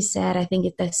like you said, I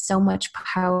think there's so much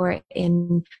power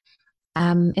in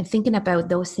thinking about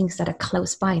those things that are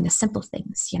close by and the simple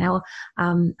things. You know,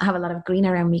 I have a lot of green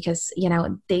around me because, you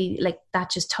know, they like that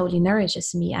just totally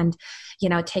nourishes me. And, you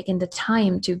know, taking the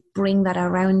time to bring that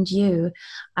around you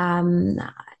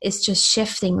is just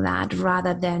shifting that,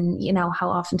 rather than, you know,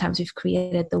 how oftentimes we've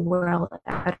created the world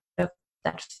out of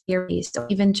that fear-based, or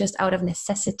even just out of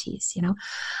necessities, you know.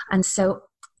 And so,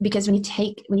 because when you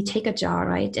take a jar,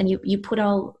 right, and you put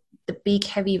all the big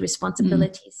heavy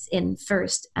responsibilities in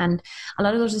first, and a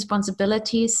lot of those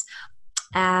responsibilities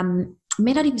may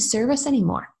not even serve us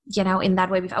anymore, you know, in that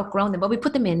way. We've outgrown them, but we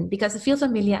put them in because it feels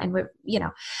familiar, and we're, you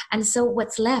know, and so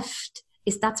what's left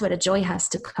is that's where the joy has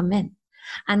to come in.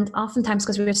 And oftentimes,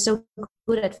 because we're so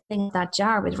good at filling that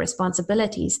jar with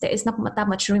responsibilities, there is not that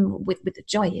much room with the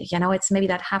joy. You know, it's maybe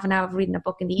that half an hour of reading a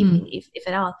book in the evening, if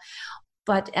at all.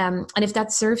 But and if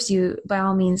that serves you, by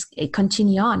all means,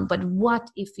 continue on. But what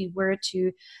if we were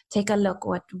to take a look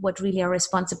what really our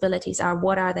responsibilities are?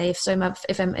 What are they? If I'm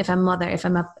a mother, if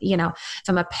I'm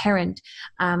a parent,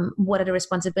 what are the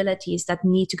responsibilities that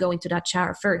need to go into that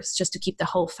jar first, just to keep the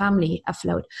whole family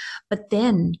afloat? But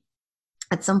then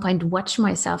at some point, watch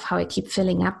myself how I keep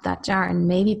filling up that jar, and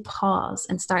maybe pause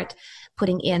and start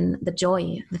putting in the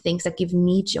joy, the things that give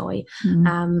me joy,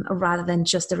 rather than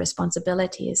just the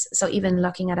responsibilities. So even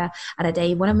looking at a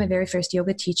day, one of my very first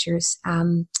yoga teachers,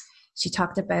 she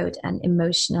talked about an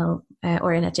emotional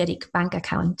or energetic bank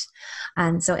account.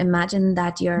 And so imagine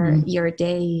that your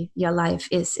day, your life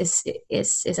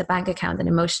is a bank account, an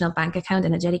emotional bank account,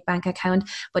 energetic bank account,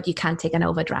 but you can't take an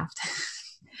overdraft.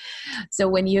 So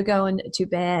when you're going to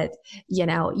bed,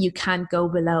 you can't go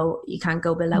below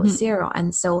zero.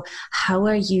 And so how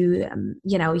are you,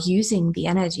 using the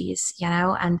energies,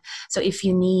 and so if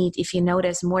you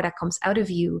notice more that comes out of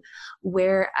you,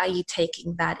 where are you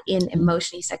taking that in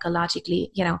emotionally,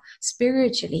 psychologically,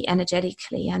 spiritually,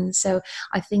 energetically? And so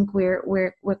I think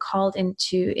we're called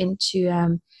into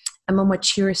a more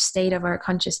mature state of our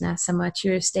consciousness, a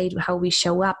mature state of how we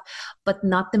show up, but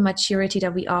not the maturity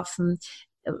that we often,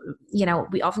 we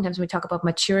oftentimes when we talk about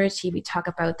maturity, we talk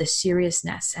about the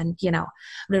seriousness and,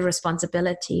 the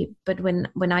responsibility. But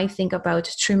when I think about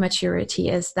true maturity,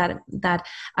 is that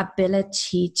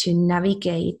ability to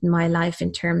navigate my life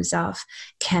in terms of,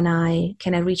 can I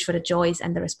reach for the joys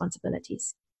and the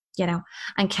responsibilities?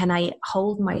 And can I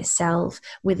hold myself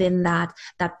within that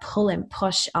pull and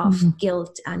push of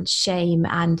guilt and shame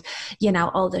and,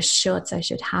 all the shoulds I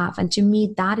should have. And to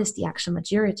me, that is the actual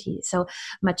maturity. So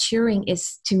maturing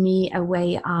is, to me, a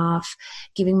way of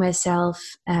giving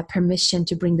myself permission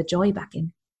to bring the joy back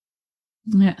in.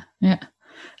 Yeah.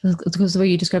 Because the way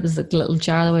you describe it is like a little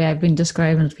jar. The way I've been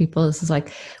describing it to people is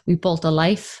like we built a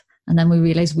life, and then we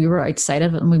realized we were outside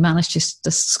of it, and we managed just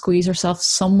to squeeze ourselves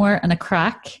somewhere in a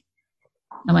crack.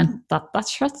 I went, that'll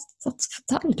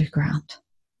do grand.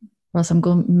 Whereas I'm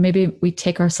going, maybe we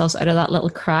take ourselves out of that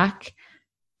little crack,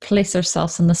 place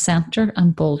ourselves in the center,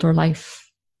 and build our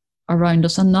life around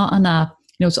us, and not in a,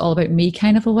 it's all about me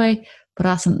kind of a way, but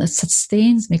it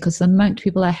sustains me. Because the amount of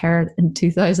people I heard in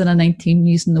 2019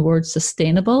 using the word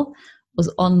sustainable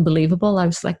was unbelievable. I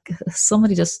was like,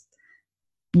 somebody just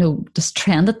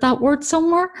trended that word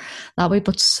somewhere that way.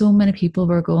 But so many people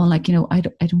were going like, I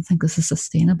don't think this is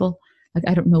sustainable. Like,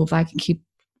 I don't know if I can keep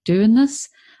doing this.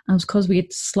 And it was because we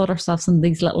had slot ourselves in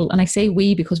these little, and I say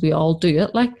we because we all do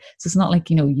it. Like, so it's not like,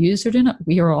 yous are doing it.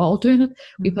 We are all doing it.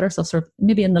 We put ourselves sort of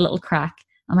maybe in the little crack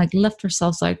and like lift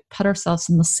ourselves out, put ourselves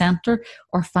in the center.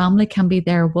 Our family can be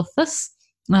there with us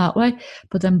that way,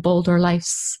 but then build our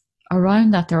lives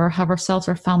around that. Or have ourselves,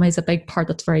 our family is a big part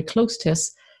that's very close to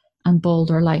us, and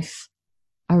build our life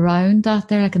around that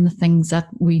there, like in the things that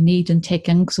we need and take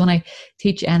in. Because when I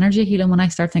teach energy healing, when I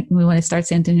start saying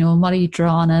to what are you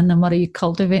drawing in and what are you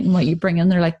cultivating, what you bring in,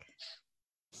 they're like,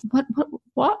 what?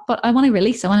 But I want to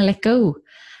release, I want to let go,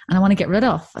 and I want to get rid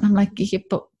of. And I'm like, yeah,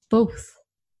 but both.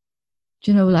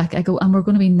 Like I go, and we're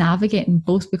going to be navigating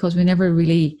both, because we never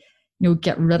really,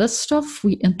 get rid of stuff.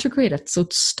 We integrate it, so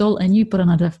it's still in you, but in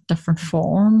a different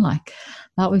form, like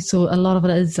that way. So a lot of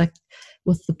it is like,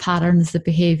 with the patterns, the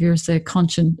behaviors, the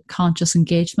conscious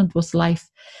engagement with life,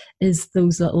 is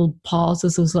those little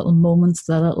pauses, those little moments,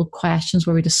 the little questions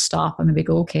where we just stop and maybe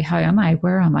go, okay, how am I?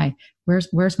 Where am I?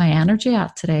 Where's my energy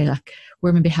at today? Like,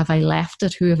 where maybe have I left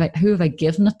it? Who have I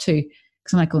given it to?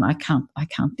 Because I'm like going, I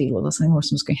can't deal with this anymore,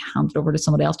 so I'm just going to hand it over to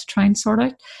somebody else to try and sort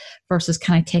out. Versus,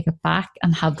 can I take it back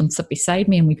and have them sit beside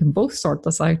me and we can both sort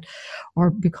this out,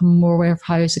 or become more aware of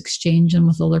how it's exchanging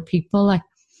with other people, like.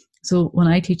 So when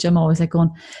I teach, I'm always like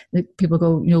going, people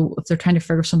go, if they're trying to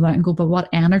figure something out, and go, but what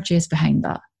energy is behind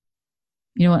that?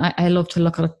 And I love to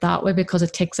look at it that way, because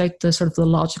it takes out the sort of the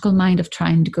logical mind of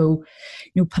trying to go,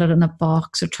 put it in a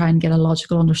box or try and get a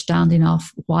logical understanding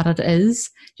of what it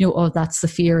is. Oh, that's the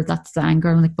fear, that's the anger.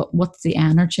 I'm like, but what's the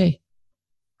energy?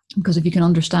 Because if you can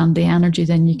understand the energy,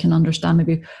 then you can understand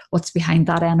maybe what's behind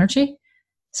that energy.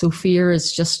 So fear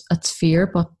is just, it's fear,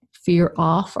 but fear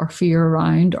of, or fear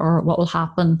around, or what will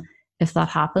happen if that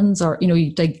happens, or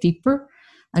you dig deeper.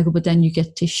 I go, but then you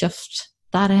get to shift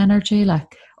that energy,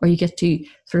 like, or you get to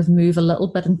sort of move a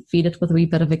little bit and feed it with a wee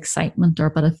bit of excitement or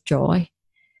a bit of joy.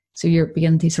 So you're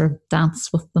beginning to sort of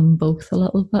dance with them both a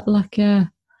little bit, like, yeah.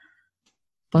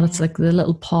 But it's like the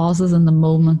little pauses and the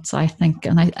moments, I think,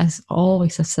 and I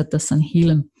always have said this in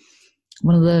healing,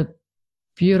 one of the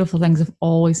beautiful things I've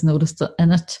always noticed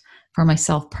in it for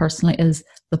myself personally is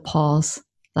the pause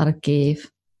that it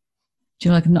gave.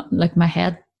 Like my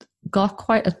head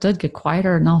it did get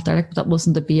quieter and authentic, but that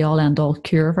wasn't the be all end all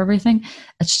cure of everything.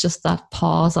 It's just that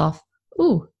pause of,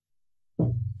 ooh,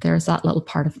 there's that little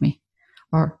part of me.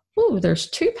 Or, ooh, there's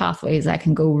 2 pathways. I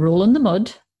can go roll in the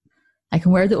mud. I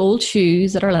can wear the old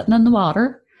shoes that are letting in the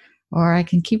water, or I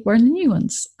can keep wearing the new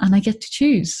ones, and I get to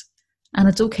choose. And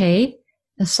it's okay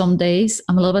if some days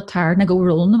I'm a little bit tired and I go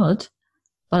roll in the mud,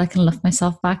 but I can lift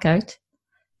myself back out,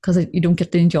 because you don't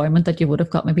get the enjoyment that you would have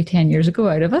got maybe 10 years ago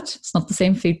out of it. It's not the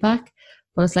same feedback,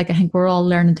 but it's like, I think we're all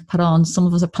learning to put on, some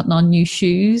of us are putting on new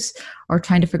shoes or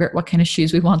trying to figure out what kind of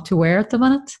shoes we want to wear at the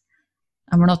minute.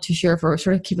 And we're not too sure if we're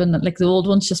sort of keeping like the old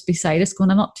ones just beside us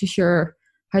going, I'm not too sure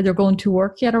how they're going to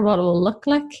work yet or what it will look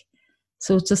like.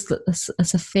 So it's just,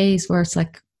 it's a phase where it's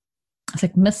like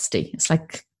misty. It's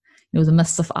like, the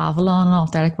mists of Avalon and all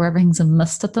that, like where everything's a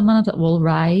mist at the minute, it will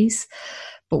rise.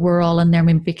 But we're all in there.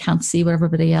 Maybe we can't see what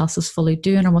everybody else is fully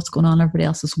doing or what's going on in everybody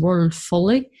else's world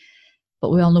fully.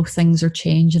 But we all know things are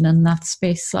changing in that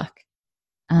space. Like,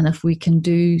 and if we can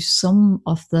do some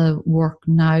of the work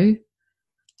now,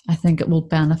 I think it will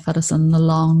benefit us in the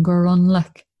longer run.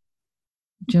 Like,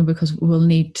 because we'll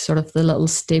need sort of the little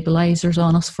stabilizers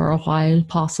on us for a while,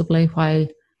 possibly, while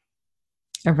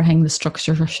everything, the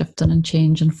structures are shifting and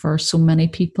changing for so many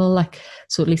people. Like,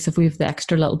 so at least if we have the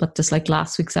extra little bit, just like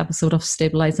last week's episode of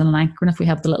stabilizing and anchoring, if we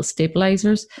have the little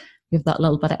stabilizers, we have that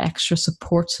little bit of extra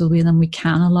support, so then we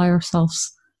can allow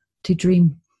ourselves to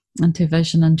dream and to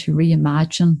vision and to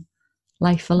reimagine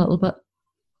life a little bit.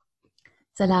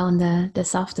 It's allowing the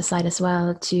softer side as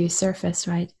well to surface,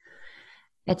 right?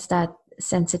 It's that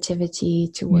sensitivity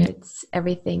towards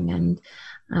everything. And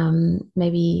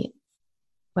maybe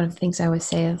one of the things I always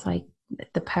say is like,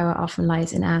 the power often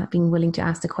lies in being willing to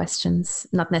ask the questions,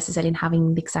 not necessarily in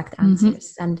having the exact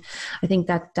answers. Mm-hmm. And I think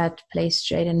that plays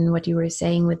straight in what you were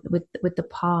saying with the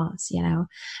pause.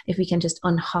 If we can just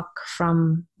unhook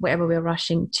from wherever we're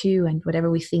rushing to and whatever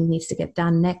we think needs to get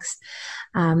done next,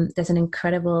 there's an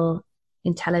incredible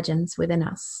intelligence within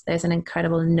us. There's an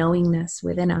incredible knowingness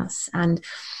within us. And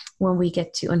when we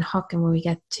get to unhook and when we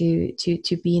get to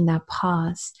be in that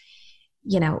pause,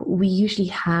 we usually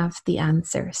have the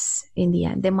answers in the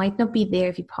end. They might not be there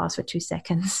if you pause for 2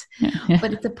 seconds,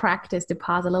 but it's a practice to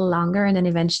pause a little longer, and then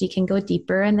eventually you can go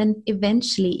deeper. And then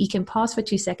eventually you can pause for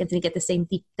 2 seconds and you get the same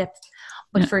deep depth.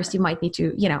 But first you might need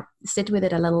to, sit with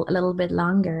it a little bit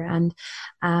longer, and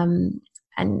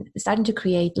starting to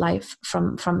create life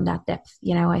from that depth.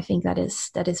 I think that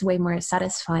is way more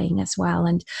satisfying as well.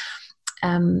 And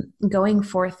going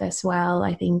forth as well,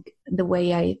 I think the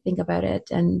way I think about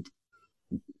it, and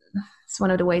it's one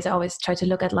of the ways I always try to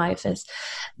look at life, is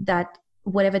that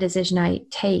whatever decision I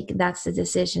take, that's the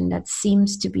decision that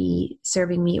seems to be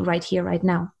serving me right here, right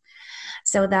now.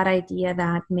 So that idea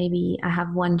that maybe I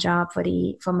have one job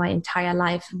for my entire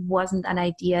life wasn't an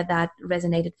idea that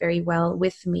resonated very well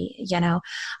with me,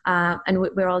 and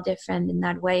we're all different in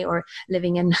that way, or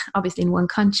living obviously in one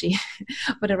country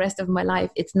for the rest of my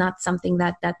life. It's not something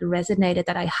that resonated,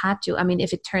 that I had to. I mean,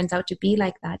 if it turns out to be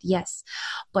like that, yes.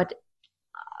 But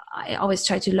I always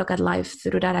try to look at life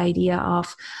through that idea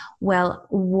of, well,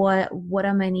 what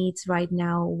are my needs right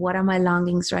now? What are my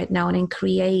longings right now? And then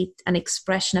create an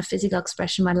expression, a physical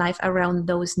expression in my life around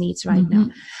those needs right now.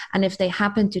 And if they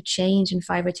happen to change in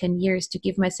 5 or 10 years, to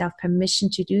give myself permission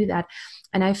to do that.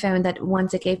 And I found that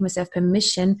once I gave myself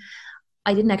permission,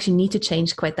 I didn't actually need to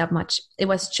change quite that much. It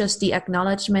was just the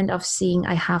acknowledgement of seeing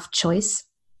I have choice.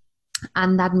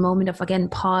 And that moment of, again,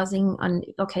 pausing on,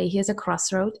 okay, here's a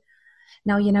crossroad.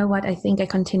 Now, you know what? I think I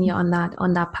continue on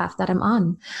that path that I'm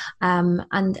on,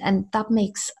 and that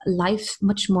makes life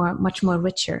much more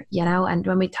richer, And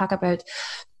when we talk about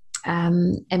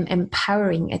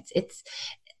empowering, it's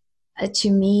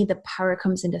to me, the power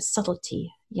comes in the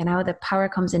subtlety. The power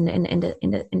comes in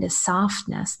the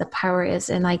softness. The power is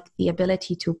in like the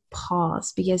ability to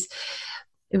pause, because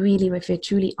really, if you're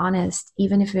truly honest,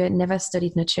 even if you've never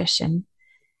studied nutrition,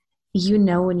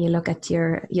 when you look at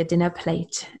your dinner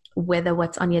plate, whether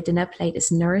what's on your dinner plate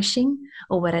is nourishing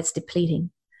or whether it's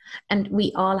depleting. And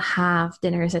we all have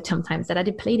dinners at sometimes that are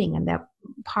depleting, and they're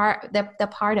part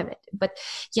of it. But,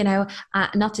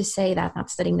 not to say that not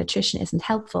studying nutrition isn't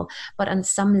helpful, but on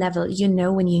some level,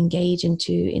 when you engage in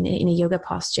a yoga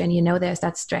posture, and there's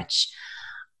that stretch,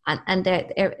 and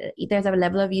there's a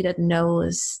level of you that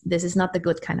knows this is not the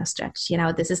good kind of stretch.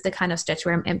 This is the kind of stretch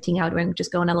where I'm emptying out, where I'm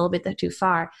just going a little bit too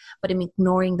far, but I'm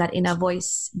ignoring that inner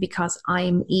voice because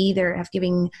I'm either have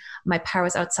given my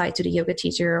powers outside to the yoga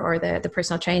teacher or the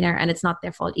personal trainer, and it's not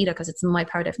their fault either because it's my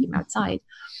power to give them outside.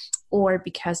 or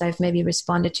because I've maybe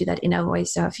responded to that inner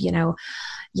voice of,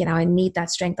 I need that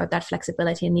strength or that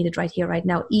flexibility and need it right here, right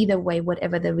now. Either way,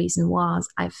 whatever the reason was,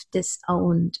 I've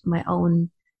disowned my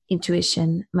own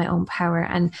intuition, my own power.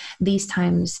 And these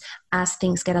times, as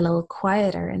things get a little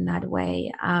quieter in that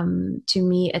way, to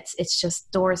me, it's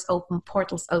just doors open,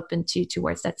 portals open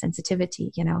towards that sensitivity.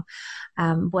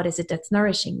 What is it that's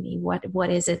nourishing me? What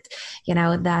is it,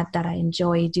 that I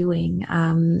enjoy doing?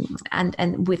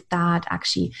 And with that,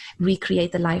 actually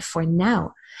recreate the life for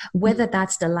now, whether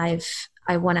that's the life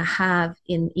I want to have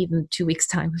in even 2 weeks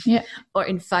time, or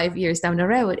in 5 years down the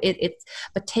road.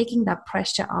 But taking that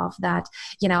pressure off that,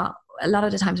 a lot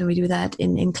of the times when we do that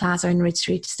in class or in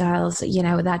retreat styles,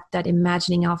 that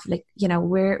imagining of like,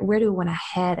 where do we want to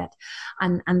head at?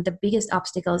 And the biggest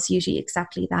obstacle is usually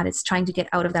exactly that. It's trying to get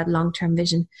out of that long-term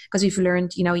vision, because we've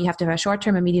learned, you have to have a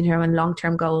short-term, a medium-term, and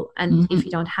long-term goal. And if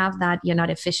you don't have that, you're not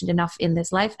efficient enough in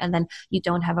this life. And then you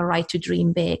don't have a right to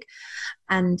dream big.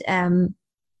 And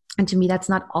to me, that's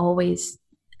not always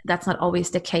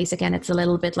the case. Again, it's a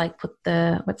little bit like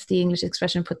what's the English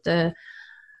expression? Put the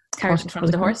carriage in front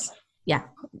of the horse. Yeah.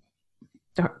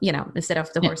 Instead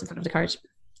of the horse in front of the carriage.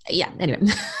 Yeah. Anyway.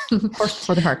 Horse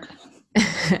before the cart.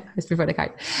 Horse before the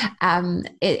cart.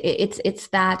 It's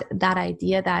that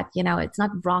idea that, it's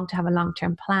not wrong to have a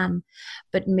long-term plan,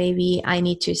 but maybe I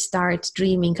need to start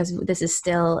dreaming, because this is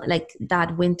still like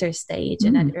that winter stage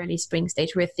and that early spring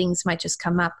stage where things might just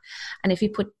come up. And if you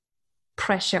put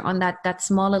pressure on that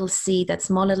small little seed, that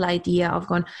small little idea of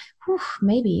going,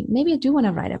 maybe I do want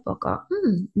to write a book, or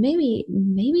maybe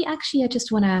actually I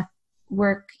just want to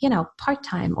work,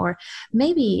 part-time, or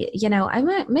maybe, I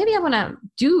want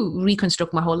to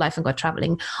reconstruct my whole life and go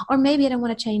traveling, or maybe I don't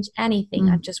want to change anything.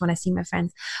 I just want to see my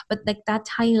friends. But like that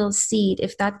tiny little seed,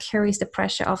 if that carries the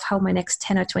pressure of how my next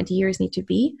 10 or 20 years need to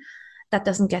be, that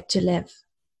doesn't get to live.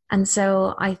 And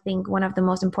so I think one of the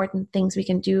most important things we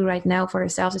can do right now for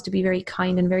ourselves is to be very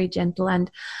kind and very gentle,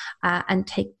 and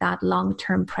take that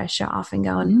long-term pressure off and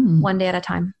going one day at a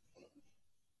time.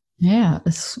 Yeah,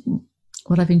 it's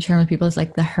what I've been sharing with people is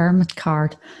like the hermit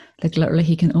card. Like literally,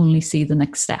 he can only see the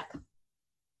next step.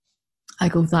 I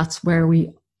go, that's where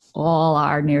we all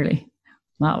are nearly.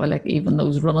 Not like even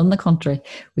those running the country,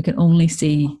 we can only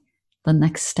see the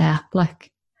next step. Like.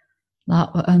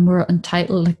 That, and we're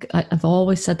entitled, like I've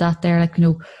always said that there, like,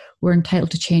 we're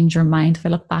entitled to change our mind. If I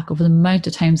look back over the amount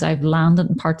of times I've landed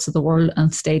in parts of the world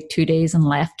and stayed 2 days and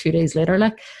left 2 days later,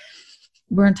 like,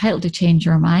 we're entitled to change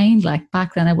our mind. Like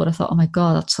back then I would have thought, oh my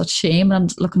God, that's such shame.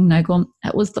 And I'm looking now going,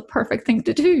 it was the perfect thing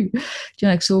to do.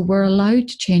 So we're allowed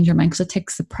to change our mind, because it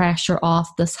takes the pressure off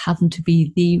this having to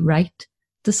be the right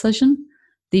decision,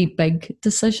 the big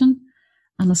decision.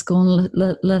 And it's going,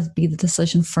 let it be the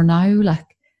decision for now. Like,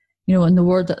 and the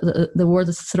word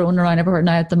that's thrown around everywhere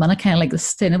now at the minute, kind of like the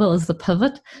sustainable, is the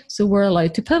pivot. So we're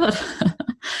allowed to pivot.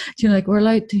 We're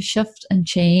allowed to shift and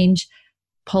change,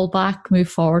 pull back, move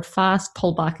forward fast,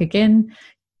 pull back again,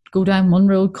 go down one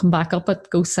road, come back up it,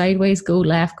 go sideways, go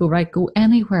left, go right, go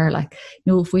anywhere. Like,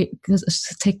 because it's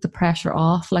to take the pressure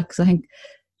off. Like, 'cause I think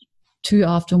too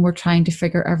often we're trying to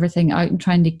figure everything out and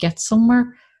trying to get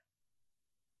somewhere.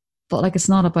 But like, it's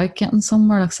not about getting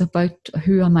somewhere. Like, it's about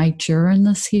who am I during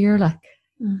this here? Like,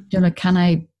 can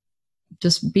I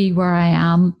just be where I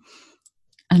am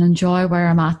and enjoy where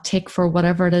I'm at, take for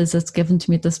whatever it is that's given to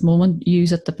me at this moment,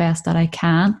 use it the best that I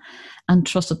can, and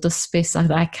trust that this space that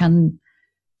I can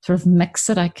sort of mix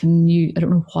it. I don't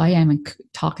know why I'm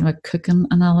talking about cooking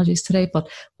analogies today, but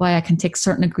why I can take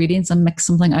certain ingredients and mix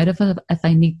something out of it if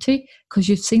I need to. Because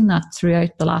you've seen that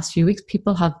throughout the last few weeks.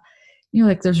 People have,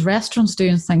 like there's restaurants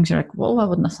doing things, you're like, whoa, I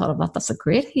wouldn't have thought of that. That's a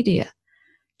great idea.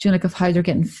 Like of how they're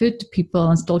getting food to people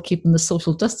and still keeping the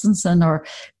social distancing, or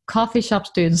coffee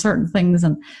shops doing certain things,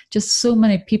 and just so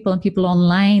many people and people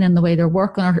online, and the way they're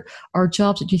working, or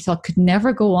jobs that you thought could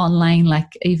never go online, like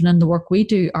even in the work we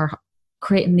do, are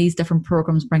creating these different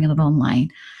programs, bringing it online.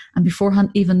 And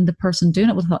beforehand, even the person doing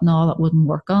it would have thought, no, that wouldn't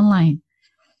work online.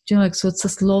 So it's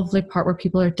this lovely part where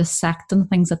people are dissecting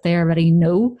things that they already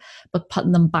know, but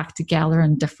putting them back together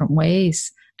in different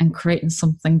ways and creating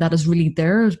something that is really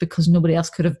theirs, because nobody else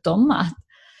could have done that.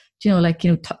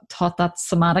 Taught that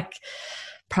somatic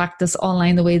practice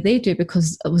online the way they do,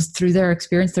 because it was through their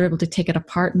experience they're able to take it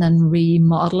apart and then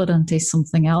remodel it into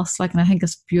something else. And I think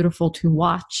it's beautiful to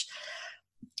watch.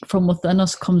 From within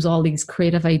us comes all these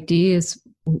creative ideas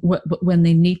when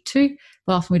they need to,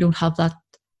 but often we don't have that.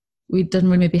 We didn't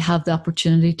really maybe have the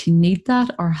opportunity to need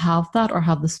that, or have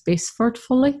the space for it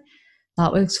fully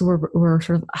that way. So we're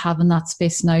sort of having that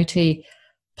space now to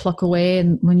pluck away.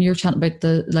 And when you're chatting about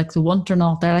the want or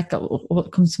not there, like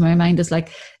what comes to my mind is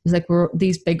like we're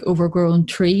these big overgrown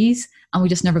trees, and we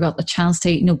just never got the chance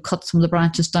to cut some of the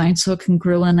branches down so it can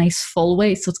grow in a nice full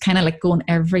way. So it's kind of like going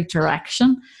every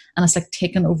direction, and it's like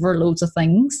taking over loads of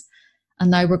things.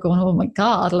 And now we're going, oh my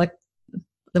God, like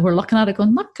we're looking at it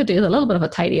going, that could do a little bit of a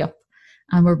tidy up.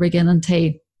 And we're beginning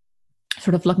to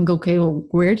sort of look and go, okay, well,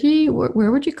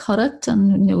 where would you cut it?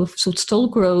 And, so it still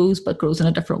grows, but grows in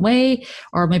a different way.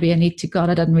 Or maybe I need to gut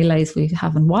it. I didn't realize we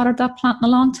haven't watered that plant in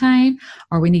a long time,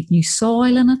 or we need new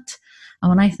soil in it. And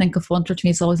when I think of winter, to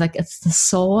me, it's always like it's the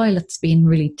soil that's being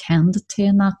really tended to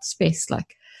in that space.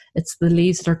 Like it's the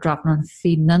leaves that are dropping and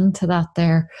feeding into that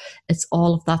there. It's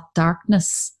all of that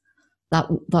darkness that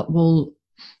will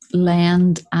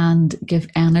lend and give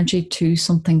energy to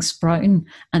something sprouting.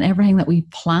 And everything that we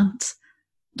plant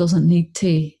doesn't need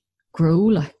to grow,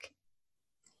 like,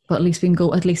 but at least we can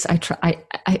go, at least I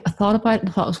thought about it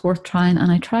and thought it was worth trying,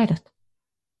 and I tried it.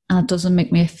 And it doesn't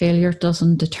make me a failure. It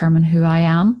doesn't determine who I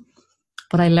am.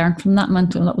 But I learned from that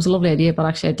mentor, and that was a lovely idea, but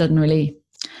actually I didn't really,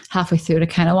 halfway through it, I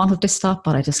kind of wanted to stop,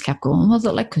 but I just kept going. Was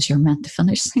it like, because you're meant to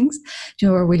finish things?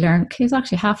 Where we learn, okay, it's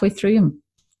actually halfway through and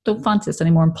don't fancy this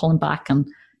anymore, and pulling back and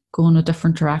going a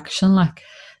different direction. Like,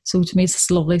 so to me, it's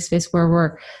this lovely space where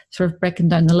we're sort of breaking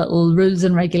down the little rules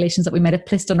and regulations that we might have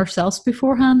placed on ourselves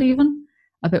beforehand, even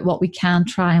about what we can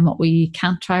try and what we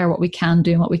can't try, or what we can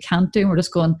do and what we can't do. And we're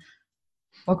just going,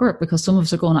 bugger it, because some of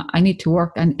us are going, I need to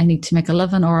work, I need to make a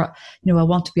living, or, I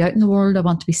want to be out in the world, I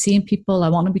want to be seeing people, I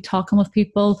want to be talking with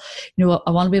people,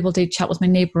 I want to be able to chat with my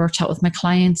neighbour or chat with my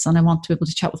clients, and I want to be able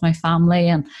to chat with my family.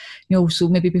 And, so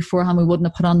maybe beforehand we wouldn't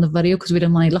have put on the video because we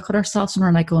didn't want to look at ourselves, and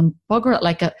we're like going, bugger it,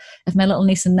 like if my little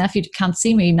niece and nephew can't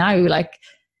see me now, like,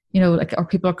 like, or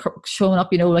people are showing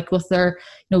up, like with their,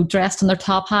 dressed in their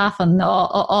top half and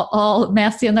all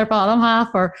messy in their bottom half,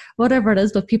 or whatever it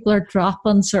is. But people are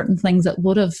dropping certain things that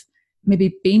would have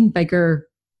maybe been bigger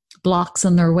blocks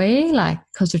in their way, like,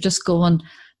 because they're just going,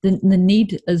 the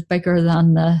need is bigger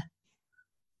than the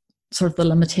sort of the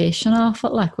limitation of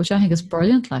it, like, which I think is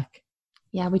brilliant. Like,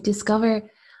 yeah, we discover,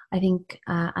 I think,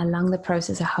 along the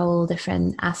process, a whole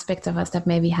different aspect of us that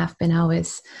maybe have been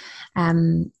always,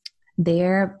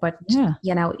 there, but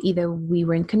either we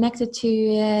weren't connected to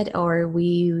it, or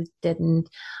we didn't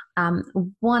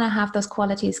want to have those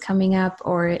qualities coming up,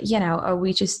 or or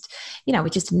we just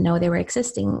didn't know they were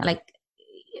existing. Like,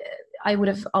 I would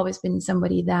have always been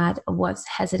somebody that was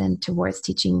hesitant towards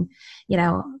teaching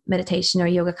meditation or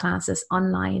yoga classes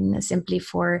online, simply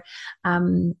for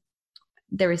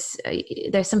there's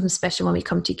something special when we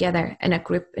come together in a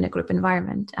group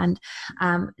environment. And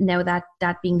now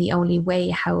that being the only way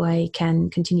how I can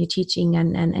continue teaching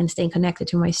and staying connected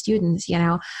to my students,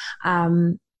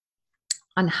 and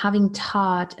having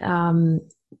taught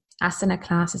asana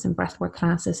classes and breathwork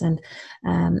classes and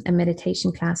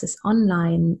meditation classes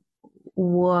online,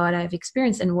 what I've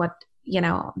experienced and what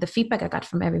the feedback I got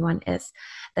from everyone is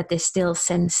that they still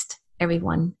sensed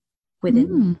everyone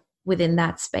within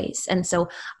that space. And so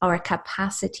our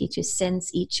capacity to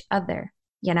sense each other,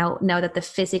 now that the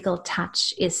physical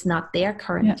touch is not there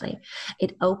currently,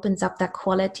 it opens up that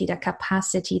quality, that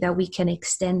capacity that we can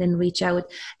extend and reach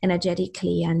out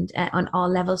energetically and on all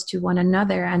levels to one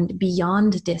another and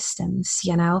beyond distance.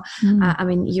 I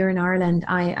mean, you're in Ireland,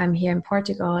 I'm here in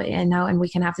Portugal, and we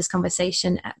can have this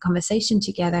conversation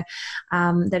together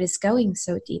that is going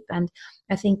so deep. And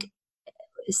I think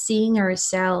seeing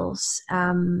ourselves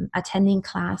attending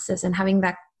classes and having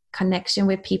that connection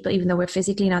with people, even though we're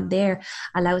physically not there,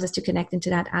 allows us to connect into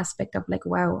that aspect of like,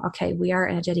 wow, okay, we are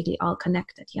energetically all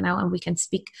connected, and we can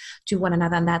speak to one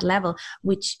another on that level,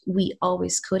 which we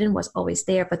always could and was always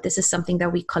there. But this is something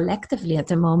that we collectively at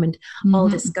the moment all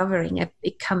discovering.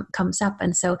 It comes up.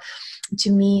 And so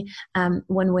to me,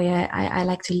 one way I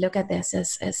like to look at this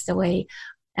is the way,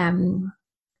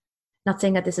 not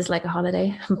saying that this is like a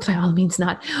holiday, by all means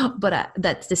not, but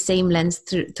that's the same lens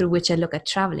through which I look at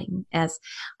traveling. As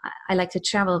I like to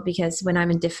travel because when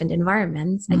I'm in different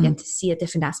environments, I get to see a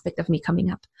different aspect of me coming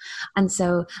up. And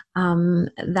so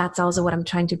that's also what I'm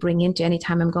trying to bring into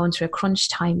anytime I'm going through a crunch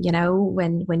time,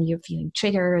 when you're feeling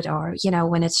triggered, or,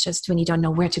 when it's just when you don't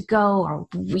know where to go, or,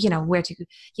 where to,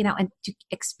 and to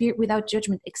experience without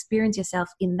judgment, experience yourself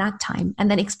in that time,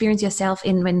 and then experience yourself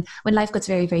in when life gets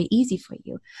very, very easy for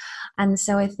you. And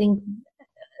so I think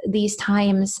these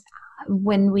times,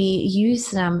 when we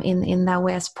use them in that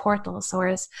way as portals, or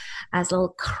as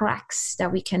little cracks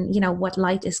that we can, what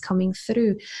light is coming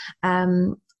through,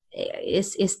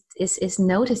 is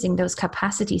noticing those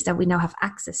capacities that we now have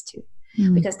access to.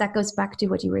 because that goes back to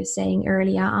what you were saying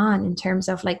earlier on in terms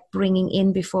of like bringing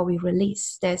in before we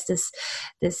release. There's this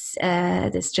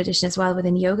tradition as well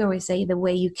within yoga where we say the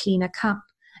way you clean a cup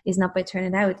is not by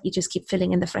turning it out, you just keep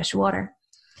filling in the fresh water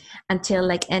until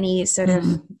like any sort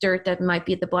of dirt that might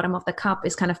be at the bottom of the cup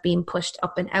is kind of being pushed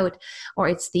up and out. Or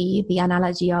it's the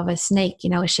analogy of a snake,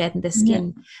 shedding the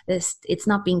skin. It's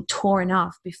not being torn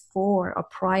off before or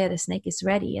prior the snake is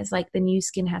ready. It's like the new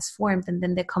skin has formed, and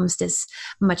then there comes this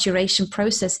maturation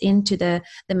process into the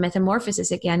metamorphosis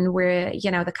again, where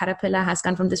the caterpillar has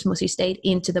gone from this mushy state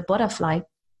into the butterfly,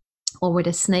 or where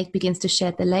the snake begins to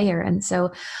shed the layer. And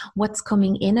so what's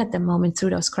coming in at the moment through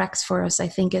those cracks for us, I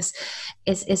think is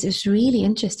really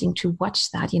interesting to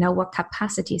watch that, what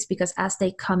capacities, because as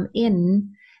they come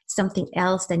in, something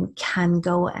else then can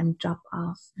go and drop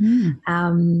off.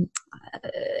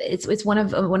 It's one of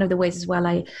the ways as well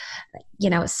I,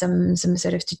 some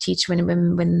sort of to teach when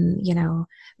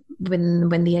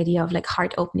the idea of like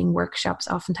heart opening workshops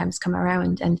oftentimes come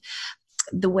around. And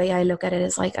the way I look at it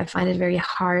is like, I find it very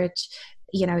hard,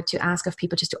 to ask of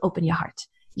people just to open your heart,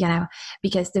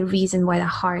 because the reason why the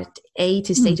heart,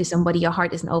 to say to somebody your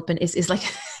heart isn't open is like,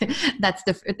 that's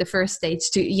the first stage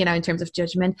to, in terms of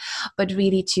judgment, but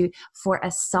really for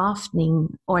a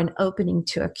softening or an opening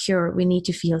to occur, we need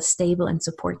to feel stable and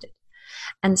supported.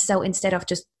 And so instead of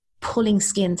just pulling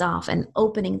skins off and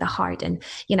opening the heart and,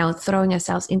 throwing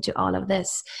ourselves into all of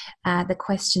this, the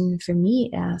question for me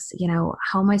is,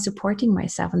 how am I supporting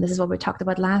myself? And this is what we talked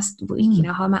about last week,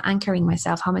 how am I anchoring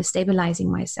myself? How am I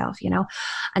stabilizing myself?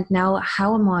 And now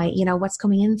how am I, what's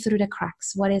coming in through the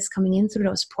cracks? What is coming in through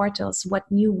those portals? What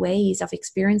new ways of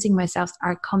experiencing myself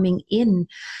are coming in?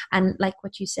 And like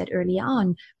what you said early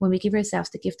on, when we give ourselves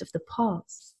the gift of the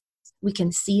pause, we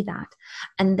can see that.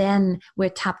 And then we're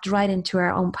tapped right into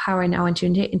our own power now, into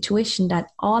intuition, that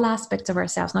all aspects of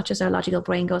ourselves, not just our logical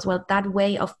brain, goes, well, that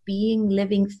way of being,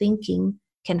 living, thinking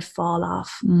can fall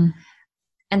off.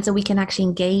 And so we can actually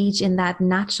engage in that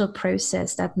natural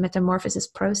process, that metamorphosis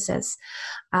process.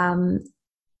 And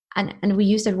we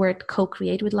use that word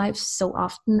co-create with life so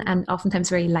often, and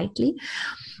oftentimes very lightly.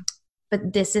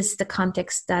 But this is the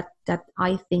context that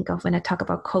I think of when I talk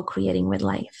about co-creating with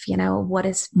life. What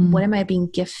am I being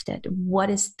gifted? What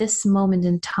is this moment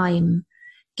in time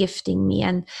gifting me?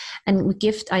 And with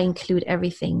gift, I include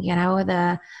everything,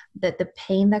 the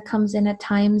pain that comes in at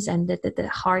times, and the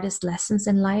hardest lessons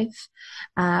in life,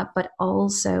 but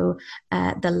also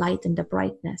the light and the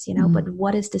brightness, but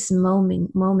what is this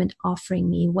moment offering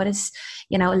me? What is,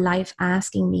 life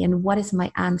asking me? And what is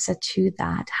my answer to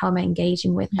that? How am I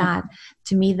engaging with that?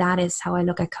 To me, that is how I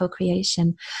look at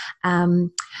co-creation.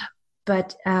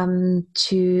 But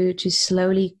to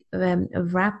slowly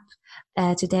wrap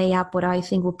today up, what I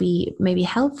think would be maybe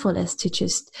helpful is to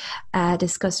just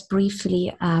discuss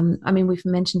briefly, we've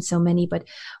mentioned so many, but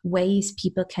ways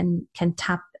people can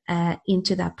tap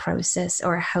into that process,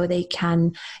 or how they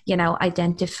can,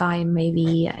 identify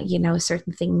maybe,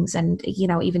 certain things, and,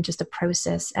 even just the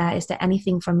process. Is there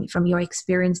anything from your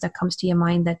experience that comes to your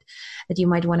mind that you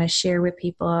might want to share with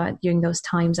people during those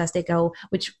times as they go,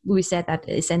 which we said that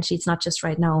essentially it's not just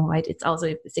right now, right? It's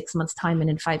also 6 months time, and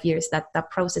in 5 years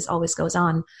that process always goes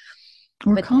on.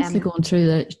 We're constantly going through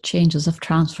the changes of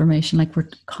transformation. Like, we're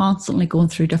constantly going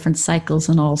through different cycles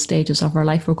in all stages of our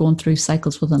life. We're going through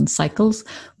cycles within cycles,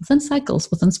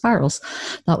 within spirals.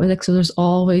 That way, like, so there's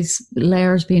always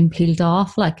layers being peeled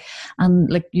off. Like, and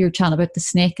like you're chatting about the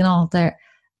snake and all there.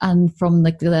 And from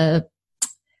like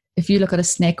if you look at a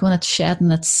snake when it's shedding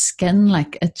its skin,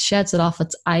 like it sheds it off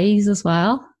its eyes as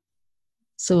well.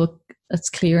 So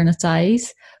it's clear in its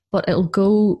eyes, but it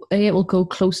will go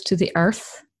close to the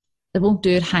earth. It won't do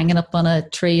it hanging up on a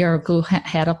tree or go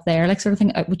head up there, like sort of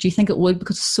thing. Would you think it would?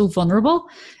 Because it's so vulnerable.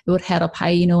 It would head up high,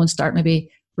 and start maybe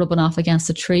rubbing off against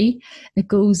a tree. It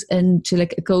goes into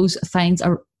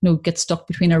gets stuck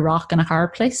between a rock and a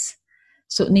hard place.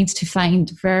 So it needs to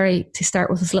start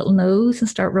with its little nose and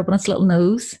start rubbing its little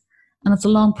nose. And it's a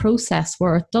long process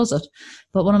where it does it.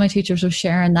 But one of my teachers was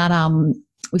sharing that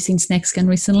we've seen snake skin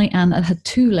recently, and it had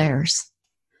 2 layers.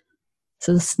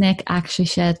 So the snake actually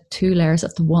shed 2 layers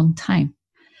at the one time.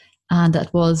 And it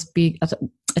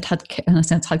had, in a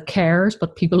sense, had carers,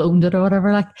 but people owned it or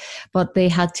whatever, but they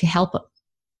had to help it,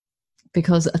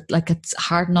 because it's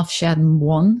hard enough shedding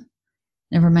 1,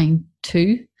 never mind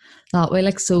 2. That way,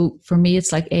 so for me,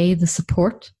 it's the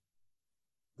support.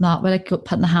 That way,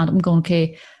 putting the hand up and going,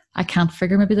 okay, I can't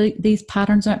figure maybe these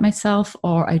patterns out myself,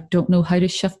 or I don't know how to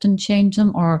shift and change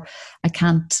them, or I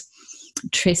can't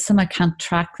trace them. I can't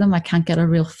track them. I can't get a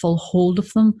real full hold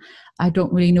of them. I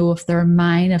don't really know if they're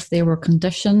mine, if they were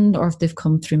conditioned, or if they've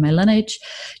come through my lineage.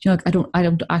 I don't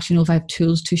actually know if I have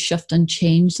tools to shift and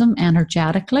change them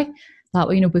energetically. That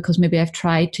way, because maybe I've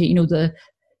tried to,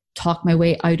 talk my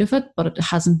way out of it, but it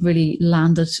hasn't really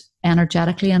landed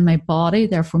energetically in my body,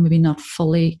 therefore maybe not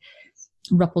fully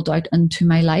rippled out into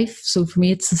my life. So for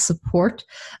me, it's the support,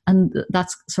 and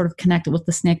that's sort of connected with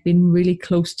the snake being really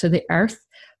close to the earth,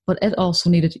 but it also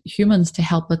needed humans to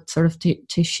help it sort of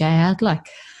to shed like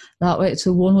that way.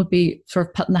 So one would be sort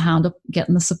of putting the hand up,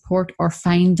 getting the support, or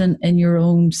finding in your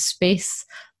own space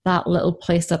that little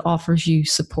place that offers you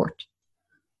support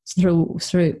through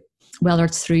whether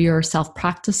it's through your self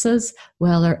practices,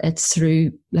 whether it's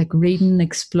through like reading,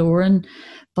 exploring.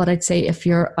 But I'd say if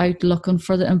you're out looking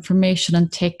for the information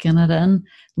and taking it in,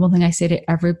 the one thing I say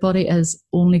to everybody is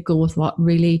only go with what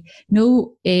really,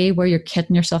 where you're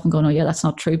kidding yourself and going, oh yeah, that's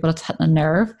not true, but it's hitting a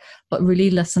nerve. But really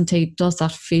listen to, does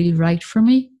that feel right for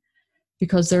me?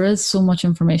 Because there is so much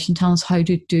information telling us how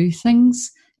to do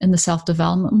things in the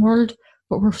self-development world,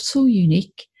 but we're so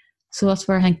unique. So that's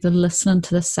where I think the listening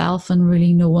to the self and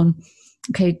really knowing,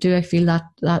 okay, do I feel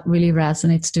that really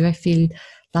resonates? Do I feel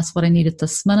that's what I need at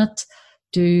this minute?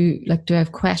 Do I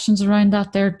have questions around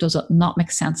that there? Does it not make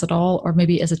sense at all? Or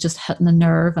maybe is it just hitting a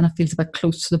nerve and it feels a bit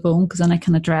close to the bone? Because then I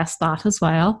can address that as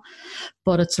well.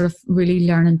 But it's sort of really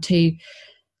learning to,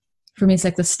 for me, it's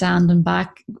like the standing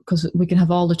back, because we can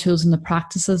have all the tools and the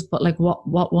practices, but like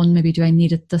what one maybe do I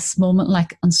need at this moment?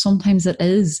 Like, and sometimes it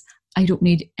is, I don't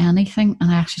need anything, and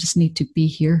I actually just need to be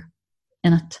here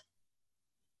in it.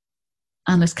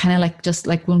 And it's kind of like, just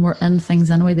like when we're in things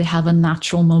anyway, they have a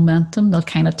natural momentum. They'll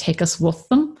kind of take us with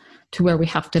them to where we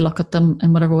have to look at them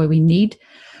in whatever way we need.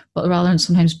 But rather than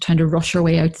sometimes trying to rush our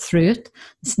way out through it,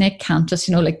 the snake can't just,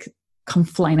 like come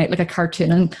flying out like a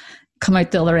cartoon and come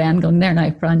out the other end going, there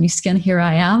now, brand new skin, here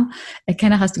I am. It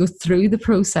kind of has to go through the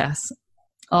process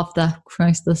of the,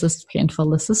 Christ, this is painful,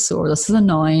 this is sore, this is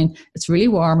annoying, it's really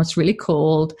warm, it's really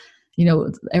cold,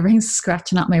 everything's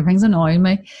scratching at me, everything's annoying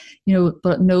me,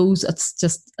 but it knows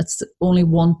it's only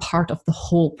one part of the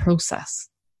whole process.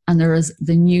 And there is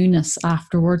the newness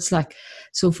afterwards.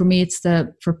 So for me, it's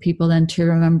for people then to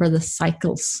remember the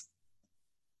cycles.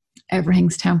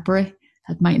 Everything's temporary.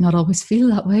 It might not always feel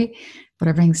that way, but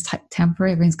everything's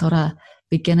temporary. Everything's got a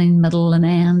beginning, middle, and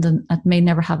end, and it may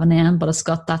never have an end, but it's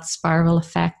got that spiral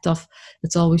effect of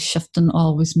it's always shifting,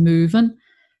 always moving.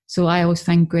 So I always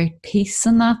find great peace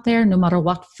in that there, no matter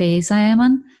what phase I am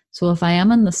in. So if I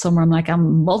am in the summer, I'm like,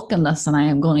 I'm milking this and I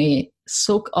am going to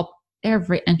soak up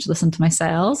every inch of this into my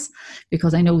cells,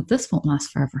 because I know this won't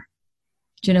last forever.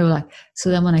 So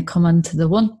then when I come into the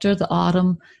winter, the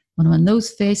autumn, when I'm in those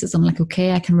phases, I'm like,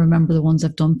 okay, I can remember the ones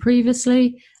I've done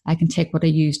previously. I can take what I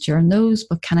used during those,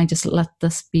 but can I just let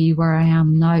this be where I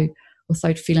am now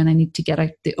without feeling I need to get out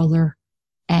the other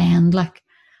end?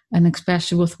 And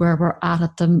especially with where we're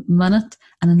at the minute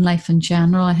and in life in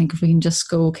general, I think if we can just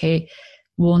go, okay,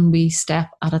 one wee step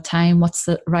at a time, what's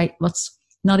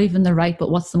not even the right,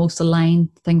 but what's the most aligned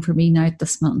thing for me now at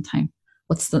this moment in time?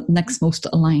 What's the next most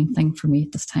aligned thing for me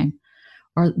at this time?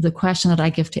 Or the question that I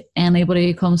give to anybody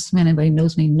who comes to me, anybody who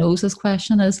knows me knows this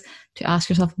question, is to ask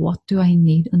yourself, what do I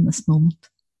need in this moment?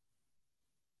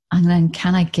 And then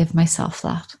can I give myself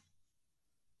that?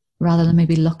 Rather than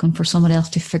maybe looking for somebody else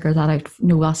to figure that out.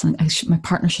 My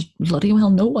partner should bloody well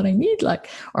know what I need,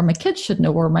 or my kids should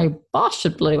know, or my boss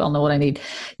should bloody well know what I need.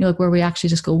 Where we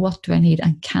actually just go, what do I need?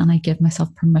 And can I give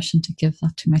myself permission to give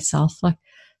that to myself?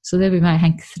 So there'll be my, I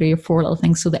think, 3 or 4 little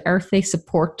things. So the earthy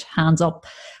support, hands up,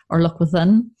 or look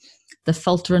within, the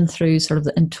filtering through sort of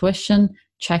the intuition,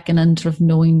 checking in, sort of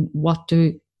knowing what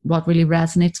really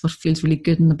resonates, what feels really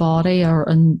good in the body or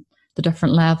in the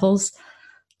different levels,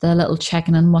 the little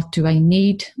checking in, what do I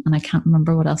need? And I can't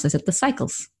remember what else I said, the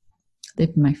cycles.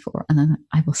 They've been my 4, and then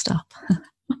I will stop.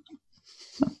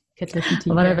 Could listen to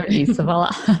you. Whatever it is,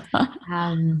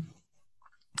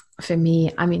 for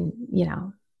me, I mean,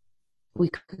 we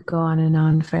could go on and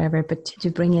on forever, but to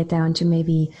bring it down to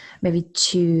maybe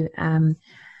 2.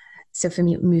 So for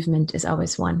me, movement is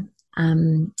always one.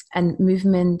 And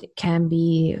movement can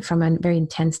be from a very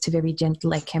intense to very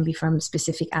gentle. It can be from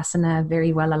specific asana,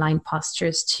 very well aligned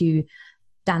postures, to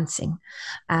dancing.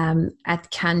 It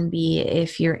can be,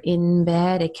 if you're in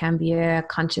bed, it can be a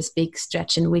conscious big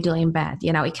stretch and wiggle in bed.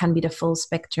 It can be the full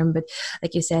spectrum. But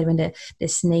like you said, when the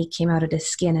snake came out of the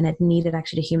skin, and it needed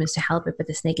actually the humans to help it, but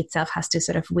the snake itself has to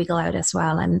sort of wiggle out as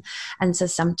well. And so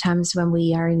sometimes when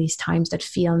we are in these times that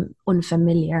feel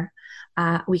unfamiliar,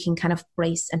 we can kind of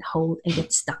brace and hold and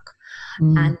get stuck.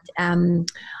 And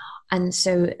And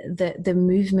so the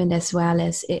movement as well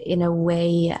is in a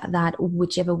way that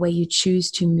whichever way you choose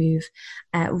to move,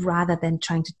 rather than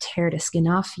trying to tear the skin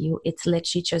off you, it's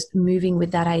literally just moving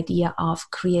with that idea of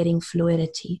creating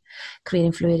fluidity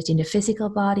in the physical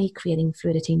body, creating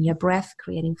fluidity in your breath,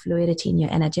 creating fluidity in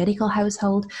your energetical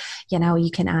household. You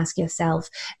can ask yourself,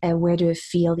 where do I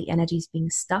feel the energy is being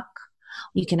stuck?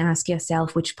 You can ask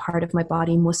yourself, which part of my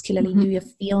body muscularly do you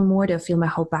feel more? Do I feel my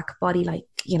whole back body like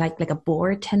a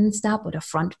boar tensed up, or the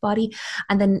front body?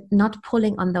 And then not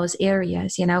pulling on those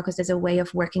areas, because there's a way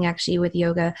of working actually with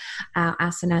yoga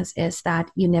asanas, is that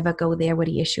you never go there where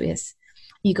the issue is.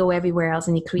 You go everywhere else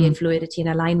and you create fluidity and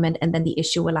alignment, and then the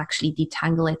issue will actually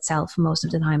detangle itself most of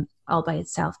the time all by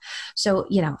itself. So,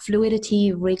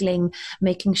 fluidity, wriggling,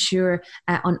 making sure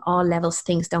on all levels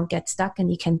things don't get stuck,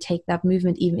 and you can take that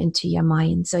movement even into your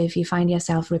mind. So if you find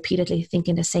yourself repeatedly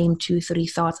thinking the same 2-3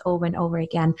 thoughts over and over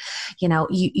again,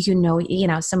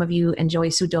 some of you enjoy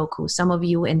Sudoku, some of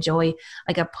you enjoy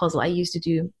like a puzzle. I used to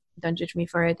do, don't judge me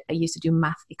for it, I used to do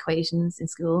math equations in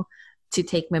school to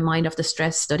take my mind off the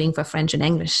stress studying for French and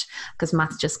English, because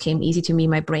math just came easy to me.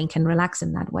 My brain can relax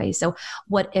in that way. So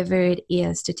whatever it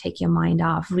is to take your mind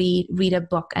off, read a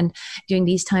book. And during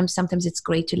these times, sometimes it's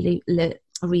great to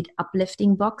read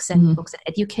uplifting books and books that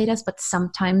educate us. But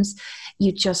sometimes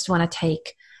you just want to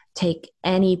take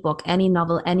any book, any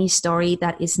novel, any story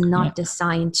that is not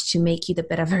designed to make you the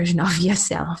better version of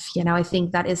yourself. I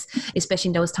think that is, especially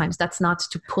in those times, that's not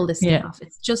to pull the skin off.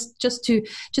 It's just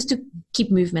to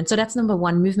keep movement. So that's number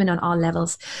one, movement on all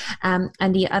levels. And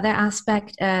the other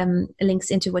aspect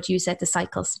links into what you said, the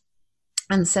cycles.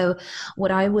 And so what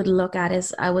I would look at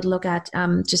is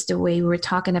just the way we were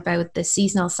talking about the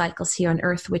seasonal cycles here on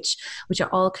Earth, which are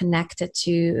all connected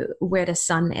to where the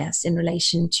sun is in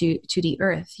relation to the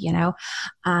Earth.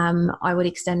 I would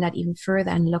extend that even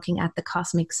further and looking at the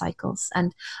cosmic cycles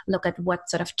and look at what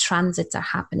sort of transits are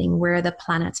happening, where are the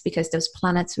planets, because those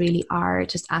planets really are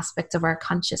just aspects of our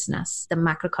consciousness. The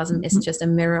macrocosm is just a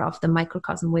mirror of the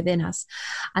microcosm within us.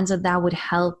 And so that would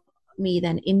help me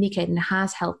then indicate, and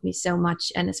has helped me so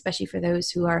much, and especially for those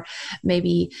who are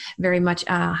maybe very much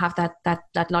have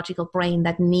that logical brain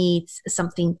that needs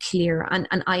something clear. And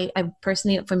I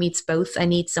personally, for me, it's both. I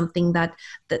need something that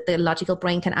the logical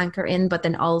brain can anchor in, but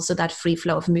then also that free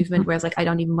flow of movement, whereas like I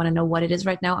don't even want to know what it is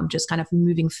right now. I'm just kind of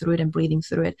moving through it and breathing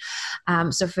through it.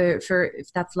 So for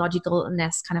if that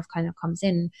logicalness kind of comes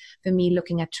in, for me,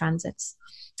 looking at transits.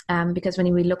 Because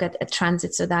when we look at a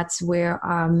transit, so that's where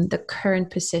the current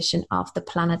position of the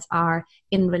planets are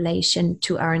in relation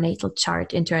to our natal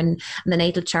chart. And the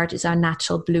natal chart is our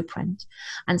natural blueprint.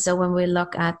 And so when we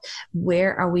look at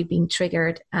where are we being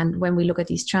triggered, and when we look at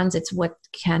these transits, what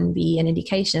can be an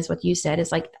indication is what you said,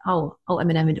 is like, I'm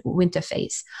in a winter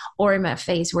phase, or I'm in a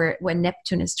phase where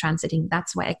Neptune is transiting.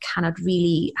 That's why I cannot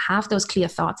really have those clear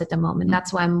thoughts at the moment.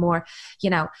 That's why I'm more,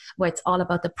 where it's all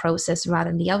about the process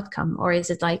rather than the outcome. Or is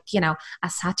it like, a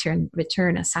Saturn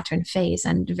return, a Saturn phase?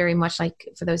 And very much like,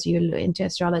 for those of you into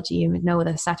astrology, you would know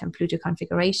the Saturn-Pluto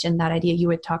configuration, that idea you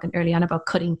were talking early on about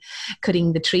cutting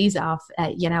the trees off,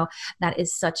 that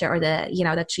is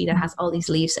the tree that has all these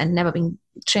leaves and never been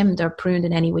trimmed or pruned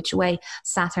in any which way.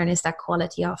 Saturn is that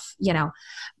quality of,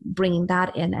 bringing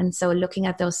that in. And so looking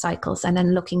at those cycles and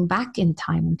then looking back in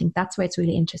time, I think that's where it's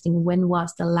really interesting. When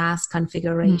was the last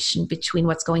configuration between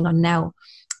what's going on now?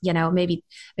 Maybe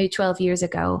 12 years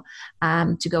ago,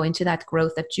 to go into that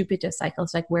growth, that Jupiter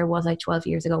cycles, like where was I 12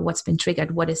 years ago? What's been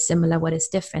triggered? What is similar? What is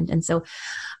different? And so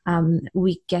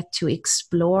we get to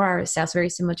explore ourselves, very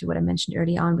similar to what I mentioned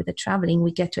early on with the traveling.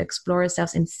 We get to explore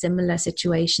ourselves in similar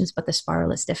situations, but the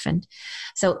spiral is different.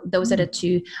 So those are the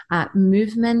two,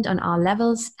 movement on all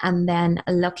levels, and then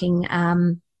looking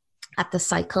at the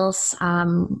cycles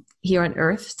here on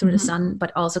Earth through the sun,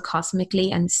 but also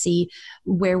cosmically, and see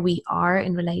where we are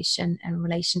in relation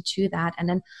to that, and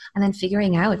then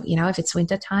figuring out, if it's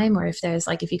winter time, or if there's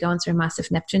like, if you go into a massive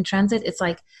Neptune transit, it's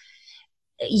like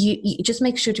you just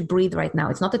make sure to breathe right now.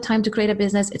 It's not the time to create a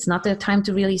business. It's not the time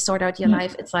to really sort out your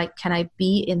life. It's like, can I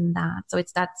be in that? So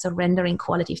it's that surrendering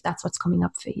quality, if that's what's coming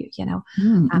up for you,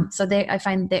 so I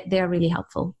find they're really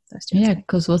helpful.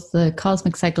 Because with the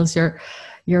cosmic cycles, you're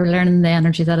learning the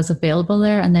energy that is available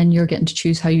there, and then you're getting to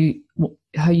choose how you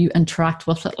interact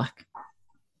with it, like.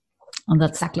 And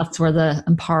that's where the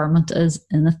empowerment is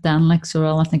in it then. Like, so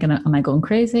I'm thinking, am I going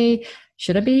crazy?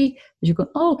 Should I be? You go,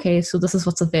 okay, so this is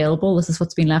what's available. This is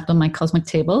what's been left on my cosmic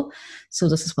table. So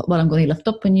this is what I'm going to lift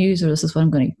up and use, or this is what I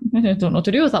don't know what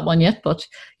to do with that one yet, but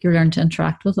you're learning to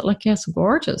interact with it. Like, yes,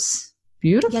 gorgeous.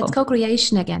 Beautiful. Yeah, it's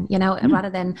co-creation again, rather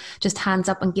than just hands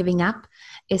up and giving up.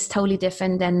 is totally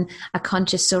different than a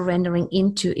conscious surrendering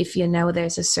into, if you know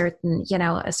there's a certain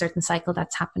cycle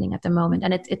that's happening at the moment.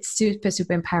 And it's super,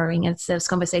 super empowering. And it's this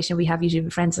conversation we have usually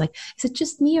with friends, like, is it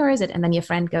just me or is it? And then your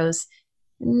friend goes,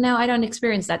 no, I don't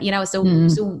experience that, so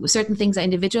certain things are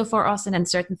individual for us, and then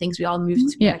certain things we all move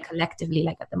to collectively,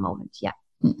 like at the moment.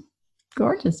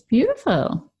 Gorgeous.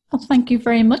 Beautiful. Well, thank you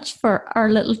very much for our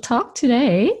little talk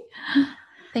today.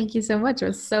 Thank you so much. It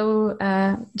was so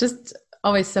just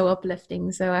always so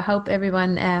uplifting. So I hope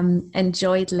everyone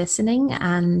enjoyed listening,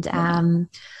 and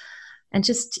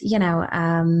just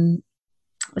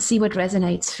see what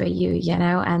resonates for you,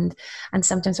 and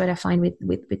sometimes what I find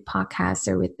with podcasts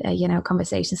or with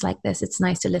conversations like this, it's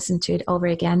nice to listen to it over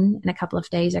again in a couple of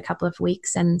days, a couple of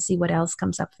weeks, and see what else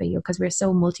comes up for you, because we're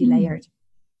so multi-layered.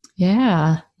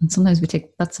 Yeah, and sometimes we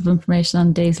take bits of information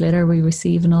and days later we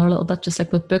receive another little bit, just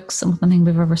like with books, something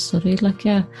we've ever studied.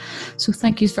 So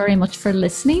thank you very much for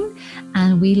listening,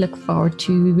 and we look forward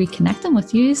to reconnecting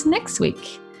with you next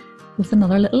week with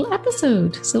another little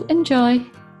episode. So enjoy.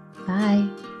 Bye.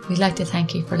 We'd like to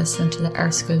thank you for listening to the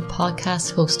Earth School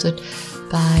podcast, hosted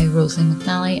by Rosalie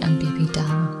McNally and BB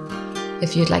Dallin.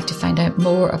 If you'd like to find out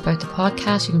more about the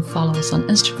podcast, you can follow us on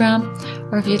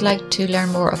Instagram, or if you'd like to learn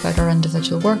more about our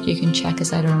individual work, you can check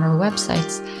us out on our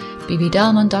websites,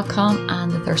 bbdallman.com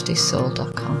and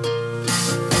thethirstysoul.com.